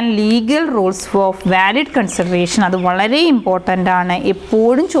essential and legal rules of valid consideration, അത് വളരെ ഇമ്പോർട്ടൻ്റ് ആണ്,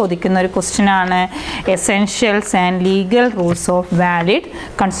 എപ്പോഴും ചോദിക്കുന്ന ഒരു ക്വസ്റ്റ്യൻ ആണ്. Essentials and legal rules of valid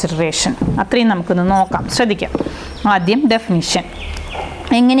consideration, അത്രയും നമുക്കൊന്ന് നോക്കാം. ശ്രദ്ധിക്കാം. ആദ്യം ഡെഫിനിഷൻ.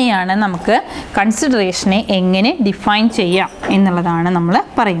 എങ്ങനെയാണ് നമുക്ക് കൺസിഡറേഷനെ എങ്ങനെ ഡിഫൈൻ ചെയ്യാം എന്നുള്ളതാണ് നമ്മൾ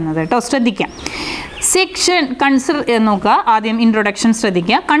പറയുന്നത് കേട്ടോ. ശ്രദ്ധിക്കാം. സെക്ഷൻ നോക്കുക. ആദ്യം ഇൻട്രൊഡക്ഷൻ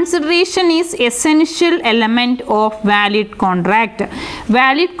ശ്രദ്ധിക്കുക. Consideration is essential element of valid contract.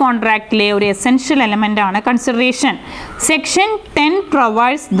 Valid കോൺട്രാക്റ്റിലെ ഒരു എസെൻഷ്യൽ എലമെൻ്റ് ആണ് consideration. Section 10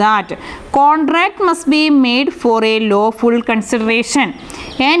 provides that contract must be made for a lawful consideration.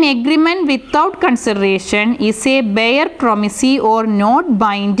 An agreement without consideration is a bare promissory or not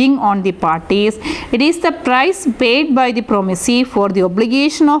binding on the parties. It is the price paid by the promisee for the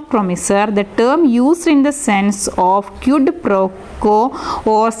obligation of promisor. The term used in the sense of quid pro quo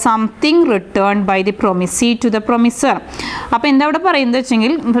or something returned by the promisee to the promisor. അപ്പോൾ എന്താ ഇവിടെ പറയുന്നത്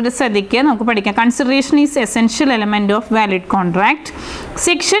വെച്ചെങ്കിൽ ശ്രദ്ധിക്കുക, നമുക്ക് പഠിക്കാം. Consideration is essential element of valid contract.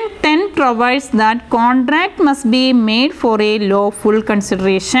 Section 10 provides that contract must be made for a lawful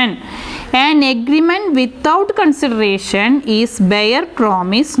consideration. An agreement without consideration is bare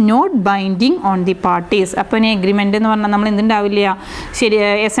promise not binding on the parties. അപ്പോൾ ഇനി എഗ്രിമെൻ്റ് എന്ന് പറഞ്ഞാൽ നമ്മൾ എന്തുണ്ടാവില്ല, ശരി,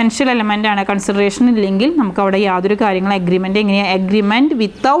 essential element ആണ്. Consideration ഇല്ലെങ്കിൽ നമുക്ക് അവിടെ യാതൊരു കാര്യങ്ങളും എഗ്രിമെൻ്റ് എങ്ങനെയാണ്, agreement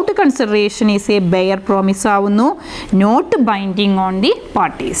without consideration is A bear promise ആവുന്നു, not binding on the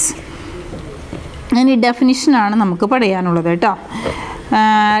parties. അങ്ങനെ ഡെഫിനിഷനാണ് നമുക്ക് പറയാനുള്ളത് കേട്ടോ.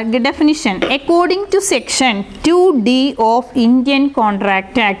 Definition. According to section 2D of Indian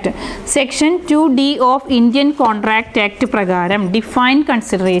Contract Act, section 2D of Indian Contract Act പ്രകാരം define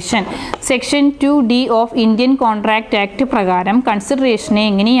consideration. section 2D of Indian Contract Act പ്രകാരം കൺസിഡറേഷനെ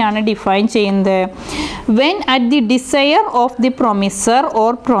എങ്ങനെയാണ് define ചെയ്യുന്നത്? When at the desire of the promisor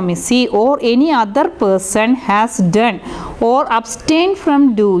or promisee or any other person has done or abstained from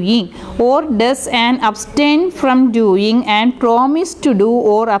doing or does and abstain from doing and promise to do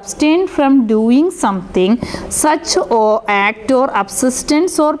or abstain from doing something, such or act or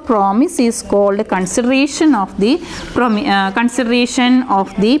subsistence or promise is called consideration of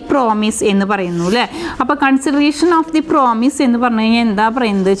the promise എന്ന് പറയുന്നു അല്ലേ. അപ്പോൾ consideration of the promise എന്ന് പറഞ്ഞു കഴിഞ്ഞാൽ എന്താ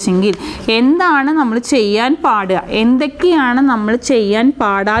പറയുന്നത് വെച്ചെങ്കിൽ, എന്താണ് നമ്മൾ ചെയ്യാൻ പാടുക, എന്തൊക്കെയാണ് നമ്മൾ ചെയ്യാൻ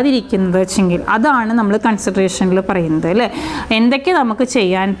പാടാതിരിക്കുന്നത് വെച്ചെങ്കിൽ അതാണ് നമ്മൾ കൺസിഡറേഷനിൽ പറയുന്നത് അല്ലേ. എന്തൊക്കെ നമുക്ക്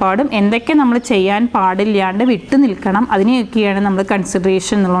ചെയ്യാൻ പാടും, എന്തൊക്കെ നമ്മൾ ചെയ്യാൻ പാടില്ലാണ്ട് വിട്ടു നിൽക്കണം, അതിനെയൊക്കെയാണ് നമ്മൾ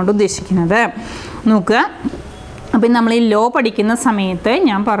കൺസിഡറേഷൻ എന്നുള്ളതുകൊണ്ട് ഉദ്ദേശിക്കുന്നത്. നോക്കുക, അപ്പം നമ്മൾ ഈ ലോ പഠിക്കുന്ന സമയത്ത്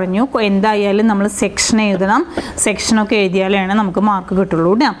ഞാൻ പറഞ്ഞു എന്തായാലും നമ്മൾ സെക്ഷൻ എഴുതണം, സെക്ഷനൊക്കെ എഴുതിയാലാണ് നമുക്ക് മാർക്ക്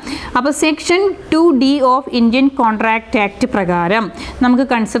കിട്ടുള്ളൂ കേട്ടോ. അപ്പോൾ section 2D of Indian contract act പ്രകാരം നമുക്ക്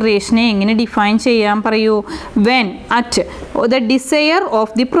കൺസിഡറേഷനെ എങ്ങനെ ഡിഫൈൻ ചെയ്യാൻ പറയൂ. When at the desire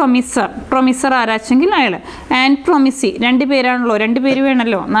of the പ്രൊമിസർ ആരാച്ചെങ്കിൽ അയാൾ ആൻഡ് പ്രൊമിസി 2 പേരാണല്ലോ, 2 പേര്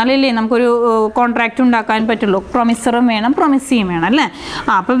വേണമല്ലോ, എന്നാലല്ലേ നമുക്കൊരു കോൺട്രാക്റ്റ് ഉണ്ടാക്കാൻ പറ്റുള്ളൂ. പ്രൊമിസറും വേണം പ്രൊമിസിയും വേണം അല്ലേ.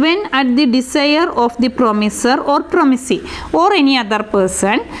 അപ്പോൾ when at the desire of the പ്രൊമിസർ or promisee or any other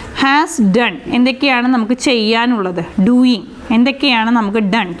person has done, എന്തൊക്കെയാണ് നമുക്ക് ചെയ്യാനുള്ളത്, ഡൂയിങ് എന്തൊക്കെയാണ് നമുക്ക്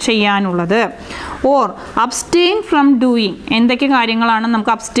ഡൺ ചെയ്യാനുള്ളത്. ഓർ അബ്സ്റ്റെയിൻ ഫ്രം ഡൂയിങ്, എന്തൊക്കെ കാര്യങ്ങളാണ്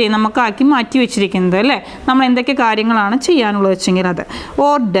നമുക്ക് അബ്സ്റ്റെയിൻ നമുക്കാക്കി മാറ്റി വെച്ചിരിക്കുന്നത് അല്ലേ, നമ്മൾ എന്തൊക്കെ കാര്യങ്ങളാണ് ചെയ്യാനുള്ളത് വെച്ചെങ്കിൽ അത്.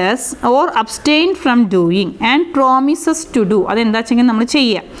 Or does or abstain from doing and promises to do, അതെന്താ വെച്ചെങ്കിൽ നമ്മൾ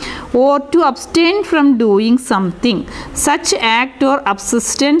ചെയ്യുക. Or to abstain from doing something such act or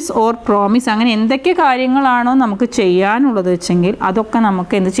അബ്സിസ്റ്റൻസ് or promise, അങ്ങനെ എന്തൊക്കെ കാര്യങ്ങളാണോ നമുക്ക് ചെയ്യാനുള്ളത് വെച്ചെങ്കിൽ അതൊക്കെ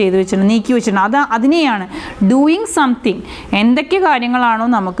നമുക്ക് എന്ത് ചെയ്ത് വെച്ചിട്ടുണ്ട്, നീക്കി വെച്ചിട്ടുണ്ട്. അതിനെയാണ് ഡൂയിങ് സംതിങ്, എന്തൊക്കെ കാര്യങ്ങളാണോ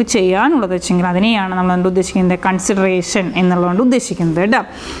നമുക്ക് ചെയ്യാനുള്ളത് വെച്ചെങ്കിൽ അതിനെയാണ് നമ്മൾ എന്ത് ഉദ്ദേശിക്കുന്നത്, കൺസിഡറേഷൻ എന്നുള്ളതുകൊണ്ട് ഉദ്ദേശിക്കുന്നത് കേട്ടോ.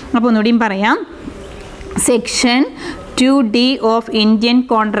 അപ്പോൾ ഒന്നുകൂടിയും പറയാം. Section 2D of Indian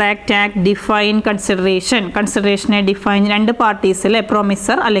contract act define consideration, കൺസിഡറേഷനെ define 2 parties അല്ലേ,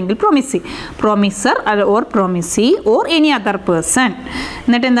 പ്രൊമിസർ അല്ലെങ്കിൽ പ്രൊമിസി, പ്രൊമിസർ or പ്രൊമിസി or any other person.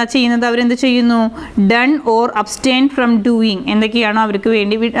 എന്നിട്ട് എന്താ ചെയ്യുന്നത്, അവരെന്ത് ചെയ്യുന്നു, done or abstain from doing, എന്തൊക്കെയാണോ അവർക്ക്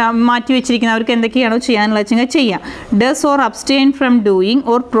വേണ്ടി മാറ്റി വെച്ചിരിക്കുന്നത്, അവർക്ക് എന്തൊക്കെയാണോ ചെയ്യാനുള്ളത് വെച്ചാൽ ചെയ്യാം. Does or abstain from doing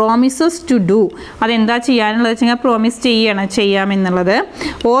or promises to do, അതെന്താ ചെയ്യാനുള്ളത് വെച്ചാൽ promise ചെയ്യാമെന്നുള്ളത്.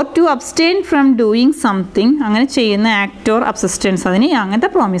 Or to abstain from doing something, അങ്ങനെ ചെയ്യുന്ന ആക്ട് ഓർ അബ്സിസ്റ്റൻസ്, അതിന് അങ്ങനത്തെ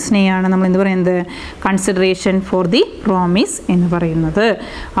പ്രോമിസിനെയാണ് നമ്മൾ എന്ത് പറയുന്നത്, കൺസിഡറേഷൻ ഫോർ ദി പ്രോമിസ് എന്ന് പറയുന്നത്.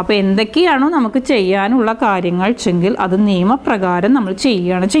 അപ്പോൾ എന്തൊക്കെയാണോ നമുക്ക് ചെയ്യാനുള്ള കാര്യങ്ങൾ വെച്ചെങ്കിൽ അത് നിയമപ്രകാരം നമ്മൾ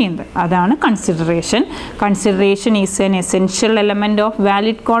ചെയ്യുകയാണ് ചെയ്യുന്നത്, അതാണ് consideration. Consideration is N essential element of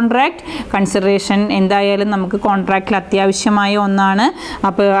valid contract. Consideration എന്തായാലും നമുക്ക് കോൺട്രാക്റ്റിൽ അത്യാവശ്യമായ ഒന്നാണ്.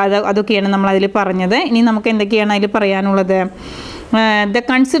 അപ്പോൾ അതൊക്കെയാണ് നമ്മൾ അതിൽ പറഞ്ഞത്. ഇനി നമുക്ക് എന്തൊക്കെയാണ് അതിൽ പറയാനുള്ളത്. ദ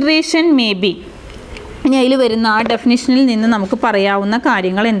കൺസിഡറേഷൻ മേ ബി, ഇനി അതിൽ വരുന്ന ആ ഡെഫിനിഷനിൽ നിന്ന് നമുക്ക് പറയാവുന്ന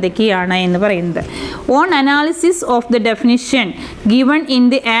കാര്യങ്ങൾ എന്തൊക്കെയാണ് എന്ന് പറയുന്നത്. On analysis of the definition given in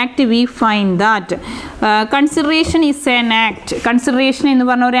the act we find that consideration is an act. Consideration എന്ന്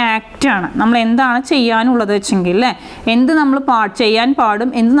പറഞ്ഞ ഒരു ആക്റ്റാണ്. നമ്മൾ എന്താണ് ചെയ്യാനുള്ളത് വെച്ചെങ്കിൽ അല്ലേ, എന്ത് നമ്മൾ ചെയ്യാൻ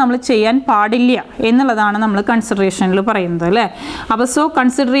പാടും എന്ത് നമ്മൾ ചെയ്യാൻ പാടില്ല എന്നുള്ളതാണ് നമ്മൾ കൺസിഡറേഷനിൽ പറയുന്നത് അല്ലേ. അപ്പോൾ so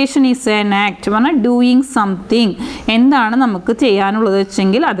consideration is an act പറഞ്ഞാൽ ഡൂയിങ് സംതിങ്, എന്താണ് നമുക്ക് ചെയ്യാനുള്ളത്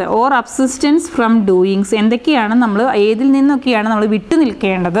വെച്ചെങ്കിൽ അത്. ഓർ അബ്സിസ്റ്റൻസ് ഫ്രം ഡൂയിങ്, എന്തൊക്കെയാണ് നമ്മൾ ഏതിൽ നിന്നൊക്കെയാണ് നമ്മൾ വിട്ടു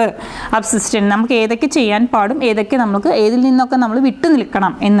നിൽക്കേണ്ടത്. അബ്സിസ്റ്റൻസ് നമുക്ക് ഏതൊക്കെ ചെയ്യാൻ പാടും, ഏതൊക്കെ നമുക്ക് ഏതിൽ നിന്നൊക്കെ നമ്മൾ വിട്ടു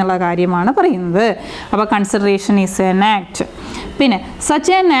നിൽക്കണം എന്നുള്ള കാര്യമാണ് പറയുന്നത്. അപ്പോൾ കൺസിഡറേഷൻ ഈസ് ആൻ ആക്ട്. പിന്നെ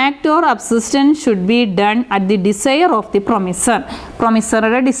such an act or അബ്സിസ്റ്റൻസ് should be done at the desire of the പ്രൊമിസർ.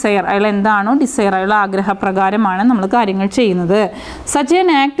 പ്രൊമിസറുടെ desire, അയാൾ എന്താണോ ഡിസയർ, അയാളുടെ ആഗ്രഹപ്രകാരമാണ് നമ്മൾ കാര്യങ്ങൾ ചെയ്യുന്നത്. Such an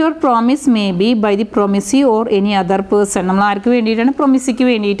act or promise may be by the പ്രൊമിസി or any other person, നമ്മൾ ആർക്ക് വേണ്ടിയിട്ടാണ്, പ്രൊമിസിക്ക്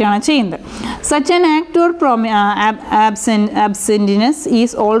വേണ്ടിയിട്ടാണ് ചെയ്യുന്നത്. Such an act or absentness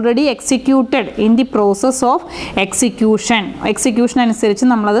is already executed in the process of execution. Execution അനുസരിച്ച്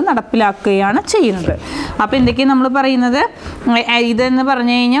നമ്മളത് നടപ്പിലാക്കുകയാണ് ചെയ്യുന്നത്. അപ്പോൾ എന്തൊക്കെയാണ് നമ്മൾ പറയുന്നത്, ഇതെന്ന്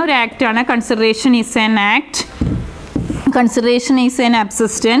പറഞ്ഞു കഴിഞ്ഞാൽ ഒരു ആക്റ്റാണ്. Consideration is an act. Consideration is an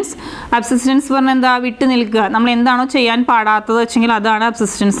അബ്സിസ്റ്റൻസ്. അബ്സിസ്റ്റൻസ് പറഞ്ഞാൽ എന്താ, വിട്ടു നിൽക്കുക. നമ്മൾ എന്താണോ ചെയ്യാൻ പാടാത്തത് വെച്ചെങ്കിൽ അതാണ്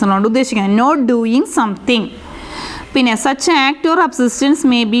അബ്സിസ്റ്റൻസ് എന്നുകൊണ്ട് ഉദ്ദേശിക്കുന്നത്. Not doing something. പിന്നെ such act or അബ്സിസ്റ്റൻസ്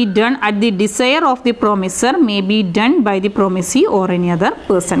may be done at the desire of the പ്രൊമിസർ, may be done by the പ്രൊമിസി or any other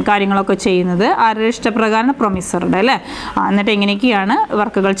person. കാര്യങ്ങളൊക്കെ ചെയ്യുന്നത് ആരുടെ ഇഷ്ടപ്രകാരം, പ്രൊമിസറുടെ അല്ലേ. എന്നിട്ട് എങ്ങനെയൊക്കെയാണ്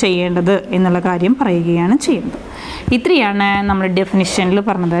വർക്കുകൾ ചെയ്യേണ്ടത് എന്നുള്ള കാര്യം പറയുകയാണ് ചെയ്യുന്നത്. ഇത്രയാണ് നമ്മൾ ഡെഫിനിഷനിൽ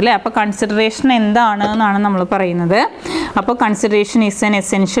പറഞ്ഞത് അല്ലേ. അപ്പോൾ കൺസിഡറേഷൻ എന്താണ് എന്നാണ് നമ്മൾ പറയുന്നത്. അപ്പോൾ consideration is N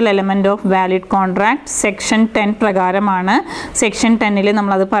essential element of valid contract. Section 10 പ്രകാരമാണ്. സെക്ഷൻ 10ൽ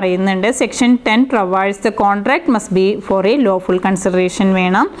നമ്മളത് പറയുന്നുണ്ട്. Section 10 provides the contract must be four A lawful consideration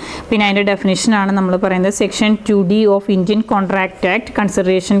വേണം. പിന്നെ അതിൻ്റെ ഡെഫിനിഷനാണ് നമ്മൾ പറയുന്നത്. Section 2D of Indian contract act,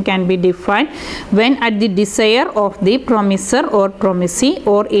 consideration can be defined when at the desire of the പ്രൊമിസർ or പ്രൊമിസി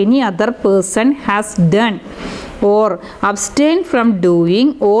or any other person has done or abstain from doing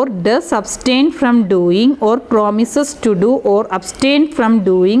or does abstain from doing or promises to do or abstain from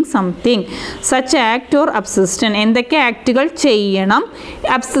doing something such act or abstain എന്തൊക്കെ ആക്റ്റുകൾ ചെയ്യണം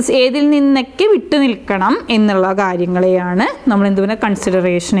ഏതിൽ നിന്നൊക്കെ വിട്ടു നിൽക്കണം എന്നുള്ള കാര്യങ്ങളെയാണ് നമ്മൾ എന്തുപോലെ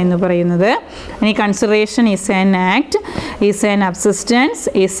consideration എന്ന് പറയുന്നത്. ഇനി consideration is an act, is an അബ്സിസ്റ്റൻസ്,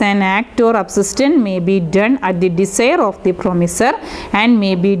 is an act or അബ്സിസ്റ്റൻറ്റ് may be done at the desire of the promiser and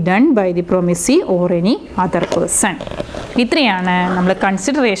may be done by the promisee or any other person. ഇത്രയാണ് നമ്മൾ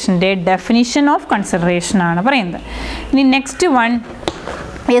കൺസിഡറേഷൻ്റെ definition of consideration ആണ് പറയുന്നത്. ഇനി next one,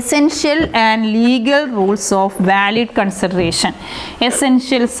 essential and legal rules of valid consideration.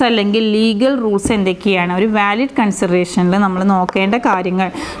 Essentials അല്ലെങ്കിൽ legal rules എന്തൊക്കെയാണ് ഒരു valid കൺസിഡറേഷനിൽ നമ്മൾ നോക്കേണ്ട കാര്യങ്ങൾ?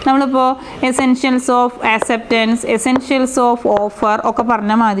 നമ്മളിപ്പോൾ essentials of acceptance, essentials of offer ഒക്കെ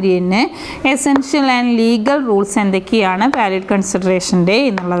പറഞ്ഞ മാതിരി തന്നെ എസെൻഷ്യൽ ആൻഡ് ലീഗൽ റൂൾസ് എന്തൊക്കെയാണ് വാലിഡ് കൺസിഡറേഷൻ്റെ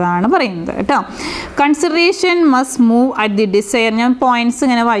എന്നുള്ളതാണ് പറയുന്നത് കേട്ടോ. Consideration must move at the desire. ഞാൻ പോയിന്റ്സ്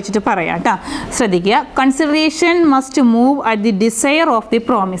ഇങ്ങനെ വായിച്ചിട്ട് പറയാം കേട്ടോ, ശ്രദ്ധിക്കുക. Consideration must move at the desire of the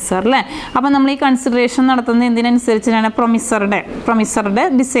പ്രൊമിസർ അല്ലേ. അപ്പോൾ നമ്മൾ ഈ കൺസിഡറേഷൻ നടത്തുന്നത് എന്തിനനുസരിച്ചിട്ടാണ്? പ്രൊമിസറുടെ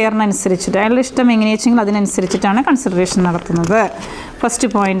ഡിസയറിനനുസരിച്ചിട്ട്, അയാളുടെ ഇഷ്ടം എങ്ങനെയാ വെച്ചെങ്കിൽ അതിനനുസരിച്ചിട്ടാണ് കൺസിഡറേഷൻ നടത്തുന്നത്. ഫസ്റ്റ്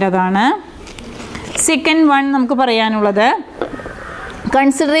പോയിന്റ് അതാണ്. സെക്കൻഡ് വൺ നമുക്ക് പറയാനുള്ളത്,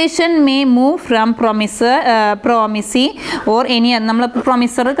 consideration may move from പ്രൊമിസി or any. നമ്മൾ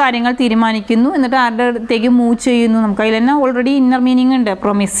പ്രൊമിസർ കാര്യങ്ങൾ തീരുമാനിക്കുന്നു എന്നിട്ട് ആരുടെ അടുത്തേക്ക് മൂവ് ചെയ്യുന്നു, നമുക്ക് അതിൽ തന്നെ ഓൾറെഡി ഇന്നർ മീനിങ് ഉണ്ട്,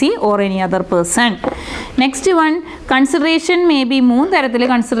 പ്രൊമിസി or any other person. Next one, consideration may be 3 തരത്തിൽ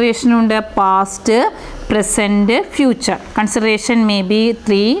കൺസിഡറേഷൻ ഉണ്ട്: past, present, future. Consideration may be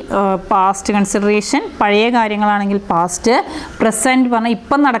 3. Past consideration, പഴയ കാര്യങ്ങളാണെങ്കിൽ പാസ്റ്റ്, പ്രസൻറ്റ് പറഞ്ഞാൽ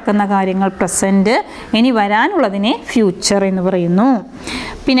ഇപ്പം നടക്കുന്ന കാര്യങ്ങൾ പ്രസൻറ്റ്, ഇനി വരാനുള്ളതിനെ ഫ്യൂച്ചർ എന്ന് പറയുന്നു.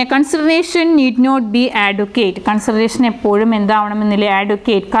 പിന്നെ consideration need not be advocate. Consideration എപ്പോഴും എന്താവണമെന്നില്ല?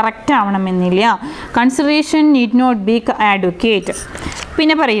 ആഡ്വക്കേറ്റ്, കറക്റ്റ് ആവണമെന്നില്ല. Consideration need not be advocate.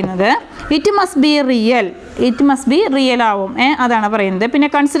 പിന്നെ പറയുന്നത് it must be real. It must be real ആവും, അതാണ് പറയുന്നത്. പിന്നെ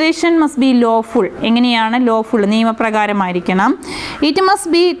കൺസിഡറേഷൻ മസ്റ്റ് ബി ലോഫുൾ. എങ്ങനെയാണ് lawful? നിയമപ്രകാരമായിരിക്കണം. It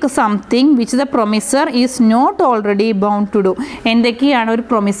must be something which the പ്രൊമിസർ is not already bound to do. എന്തൊക്കെയാണ് ഒരു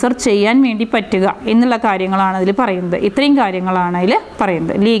പ്രൊമിസർ ചെയ്യാൻ വേണ്ടി പറ്റുക എന്നുള്ള കാര്യങ്ങളാണ് അതിൽ പറയുന്നത്. ഇത്രയും കാര്യങ്ങളാണ് അതിൽ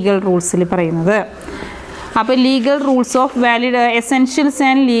പറയുന്നത്, ലീഗൽ റൂൾസിൽ പറയുന്നത്. അപ്പോൾ legal rules of valid, essentials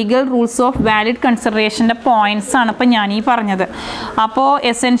and legal rules of valid കൺസിഡറേഷൻ്റെ points ആണ് ഇപ്പോൾ ഞാൻ ഈ പറഞ്ഞത്. അപ്പോൾ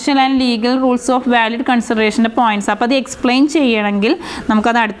essential and legal rules of valid കൺസിഡറേഷൻ്റെ points, അപ്പോൾ അത് എക്സ്പ്ലെയിൻ ചെയ്യണമെങ്കിൽ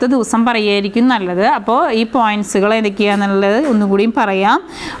നമുക്കത് അടുത്ത ദിവസം പറയുമായിരിക്കും നല്ലത്. അപ്പോൾ ഈ പോയിൻറ്റ്സുകൾ ഏതൊക്കെയാണെന്നുള്ളത് ഒന്നുകൂടിയും പറയാം.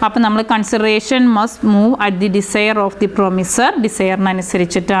 അപ്പോൾ നമ്മൾ consideration must move at the desire of the പ്രൊമിസർ,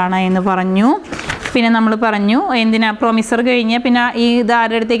 ഡിസയറിനനുസരിച്ചിട്ടാണ് എന്ന് പറഞ്ഞു. പിന്നെ നമ്മൾ പറഞ്ഞു എന്തിനാ പ്രൊമിസർ കഴിഞ്ഞ് പിന്നെ ഈ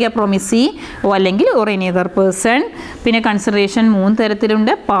ഇതാരുടെ അടുത്തേക്കാണ്? പ്രൊമിസി അല്ലെങ്കിൽ ഓർ എനി അതർ പേഴ്സൺ. പിന്നെ കൺസിഡറേഷൻ 3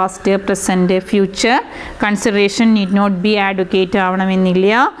 തരത്തിലുണ്ട്: past, present, future. Consideration need not be advocate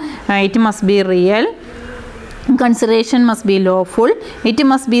ആവണമെന്നില്ല. It must be real. Consideration must be lawful. It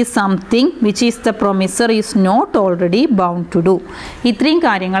must be something which is the promiser is not already bound to do. ഇത്രയും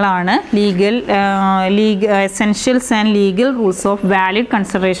കാര്യങ്ങളാണ് essentials and legal rules of valid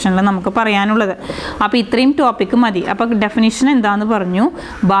കൺസിഡറേഷനിൽ നമുക്ക് പറയാനുള്ളത്. അപ്പോൾ ഇത്രയും topic മതി. അപ്പോൾ definition എന്താണെന്ന് പറഞ്ഞു,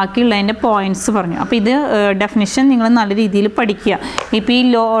 ബാക്കിയുള്ളതിൻ്റെ പോയിൻറ്റ്സ് പറഞ്ഞു. അപ്പോൾ ഇത് ഡെഫിനിഷൻ നിങ്ങൾ നല്ല രീതിയിൽ പഠിക്കുക. ഇപ്പോൾ ഈ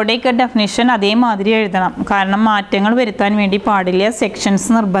ലോയുടെയൊക്കെ ഡെഫിനിഷൻ അതേമാതിരി എഴുതണം, കാരണം മാറ്റങ്ങൾ വരുത്താൻ വേണ്ടി പാടില്ല. സെക്ഷൻസ്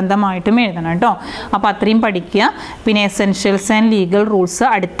നിർബന്ധമായിട്ടും എഴുതണം കേട്ടോ. അപ്പോൾ അത്രയും പഠിക്കുക. പിന്നെ എസെൻഷ്യൽസ് ആൻഡ് ലീഗൽ റൂൾസ്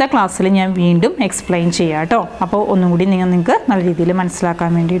അടുത്ത ക്ലാസ്സിൽ ഞാൻ വീണ്ടും എക്സ്പ്ലെയിൻ ചെയ്യാം കേട്ടോ. അപ്പോൾ ഒന്നും കൂടി നിങ്ങൾക്ക് നല്ല രീതിയിൽ മനസ്സിലാക്കാൻ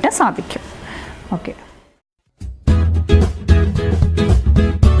വേണ്ടിയിട്ട് സാധിക്കും. ഓക്കെ.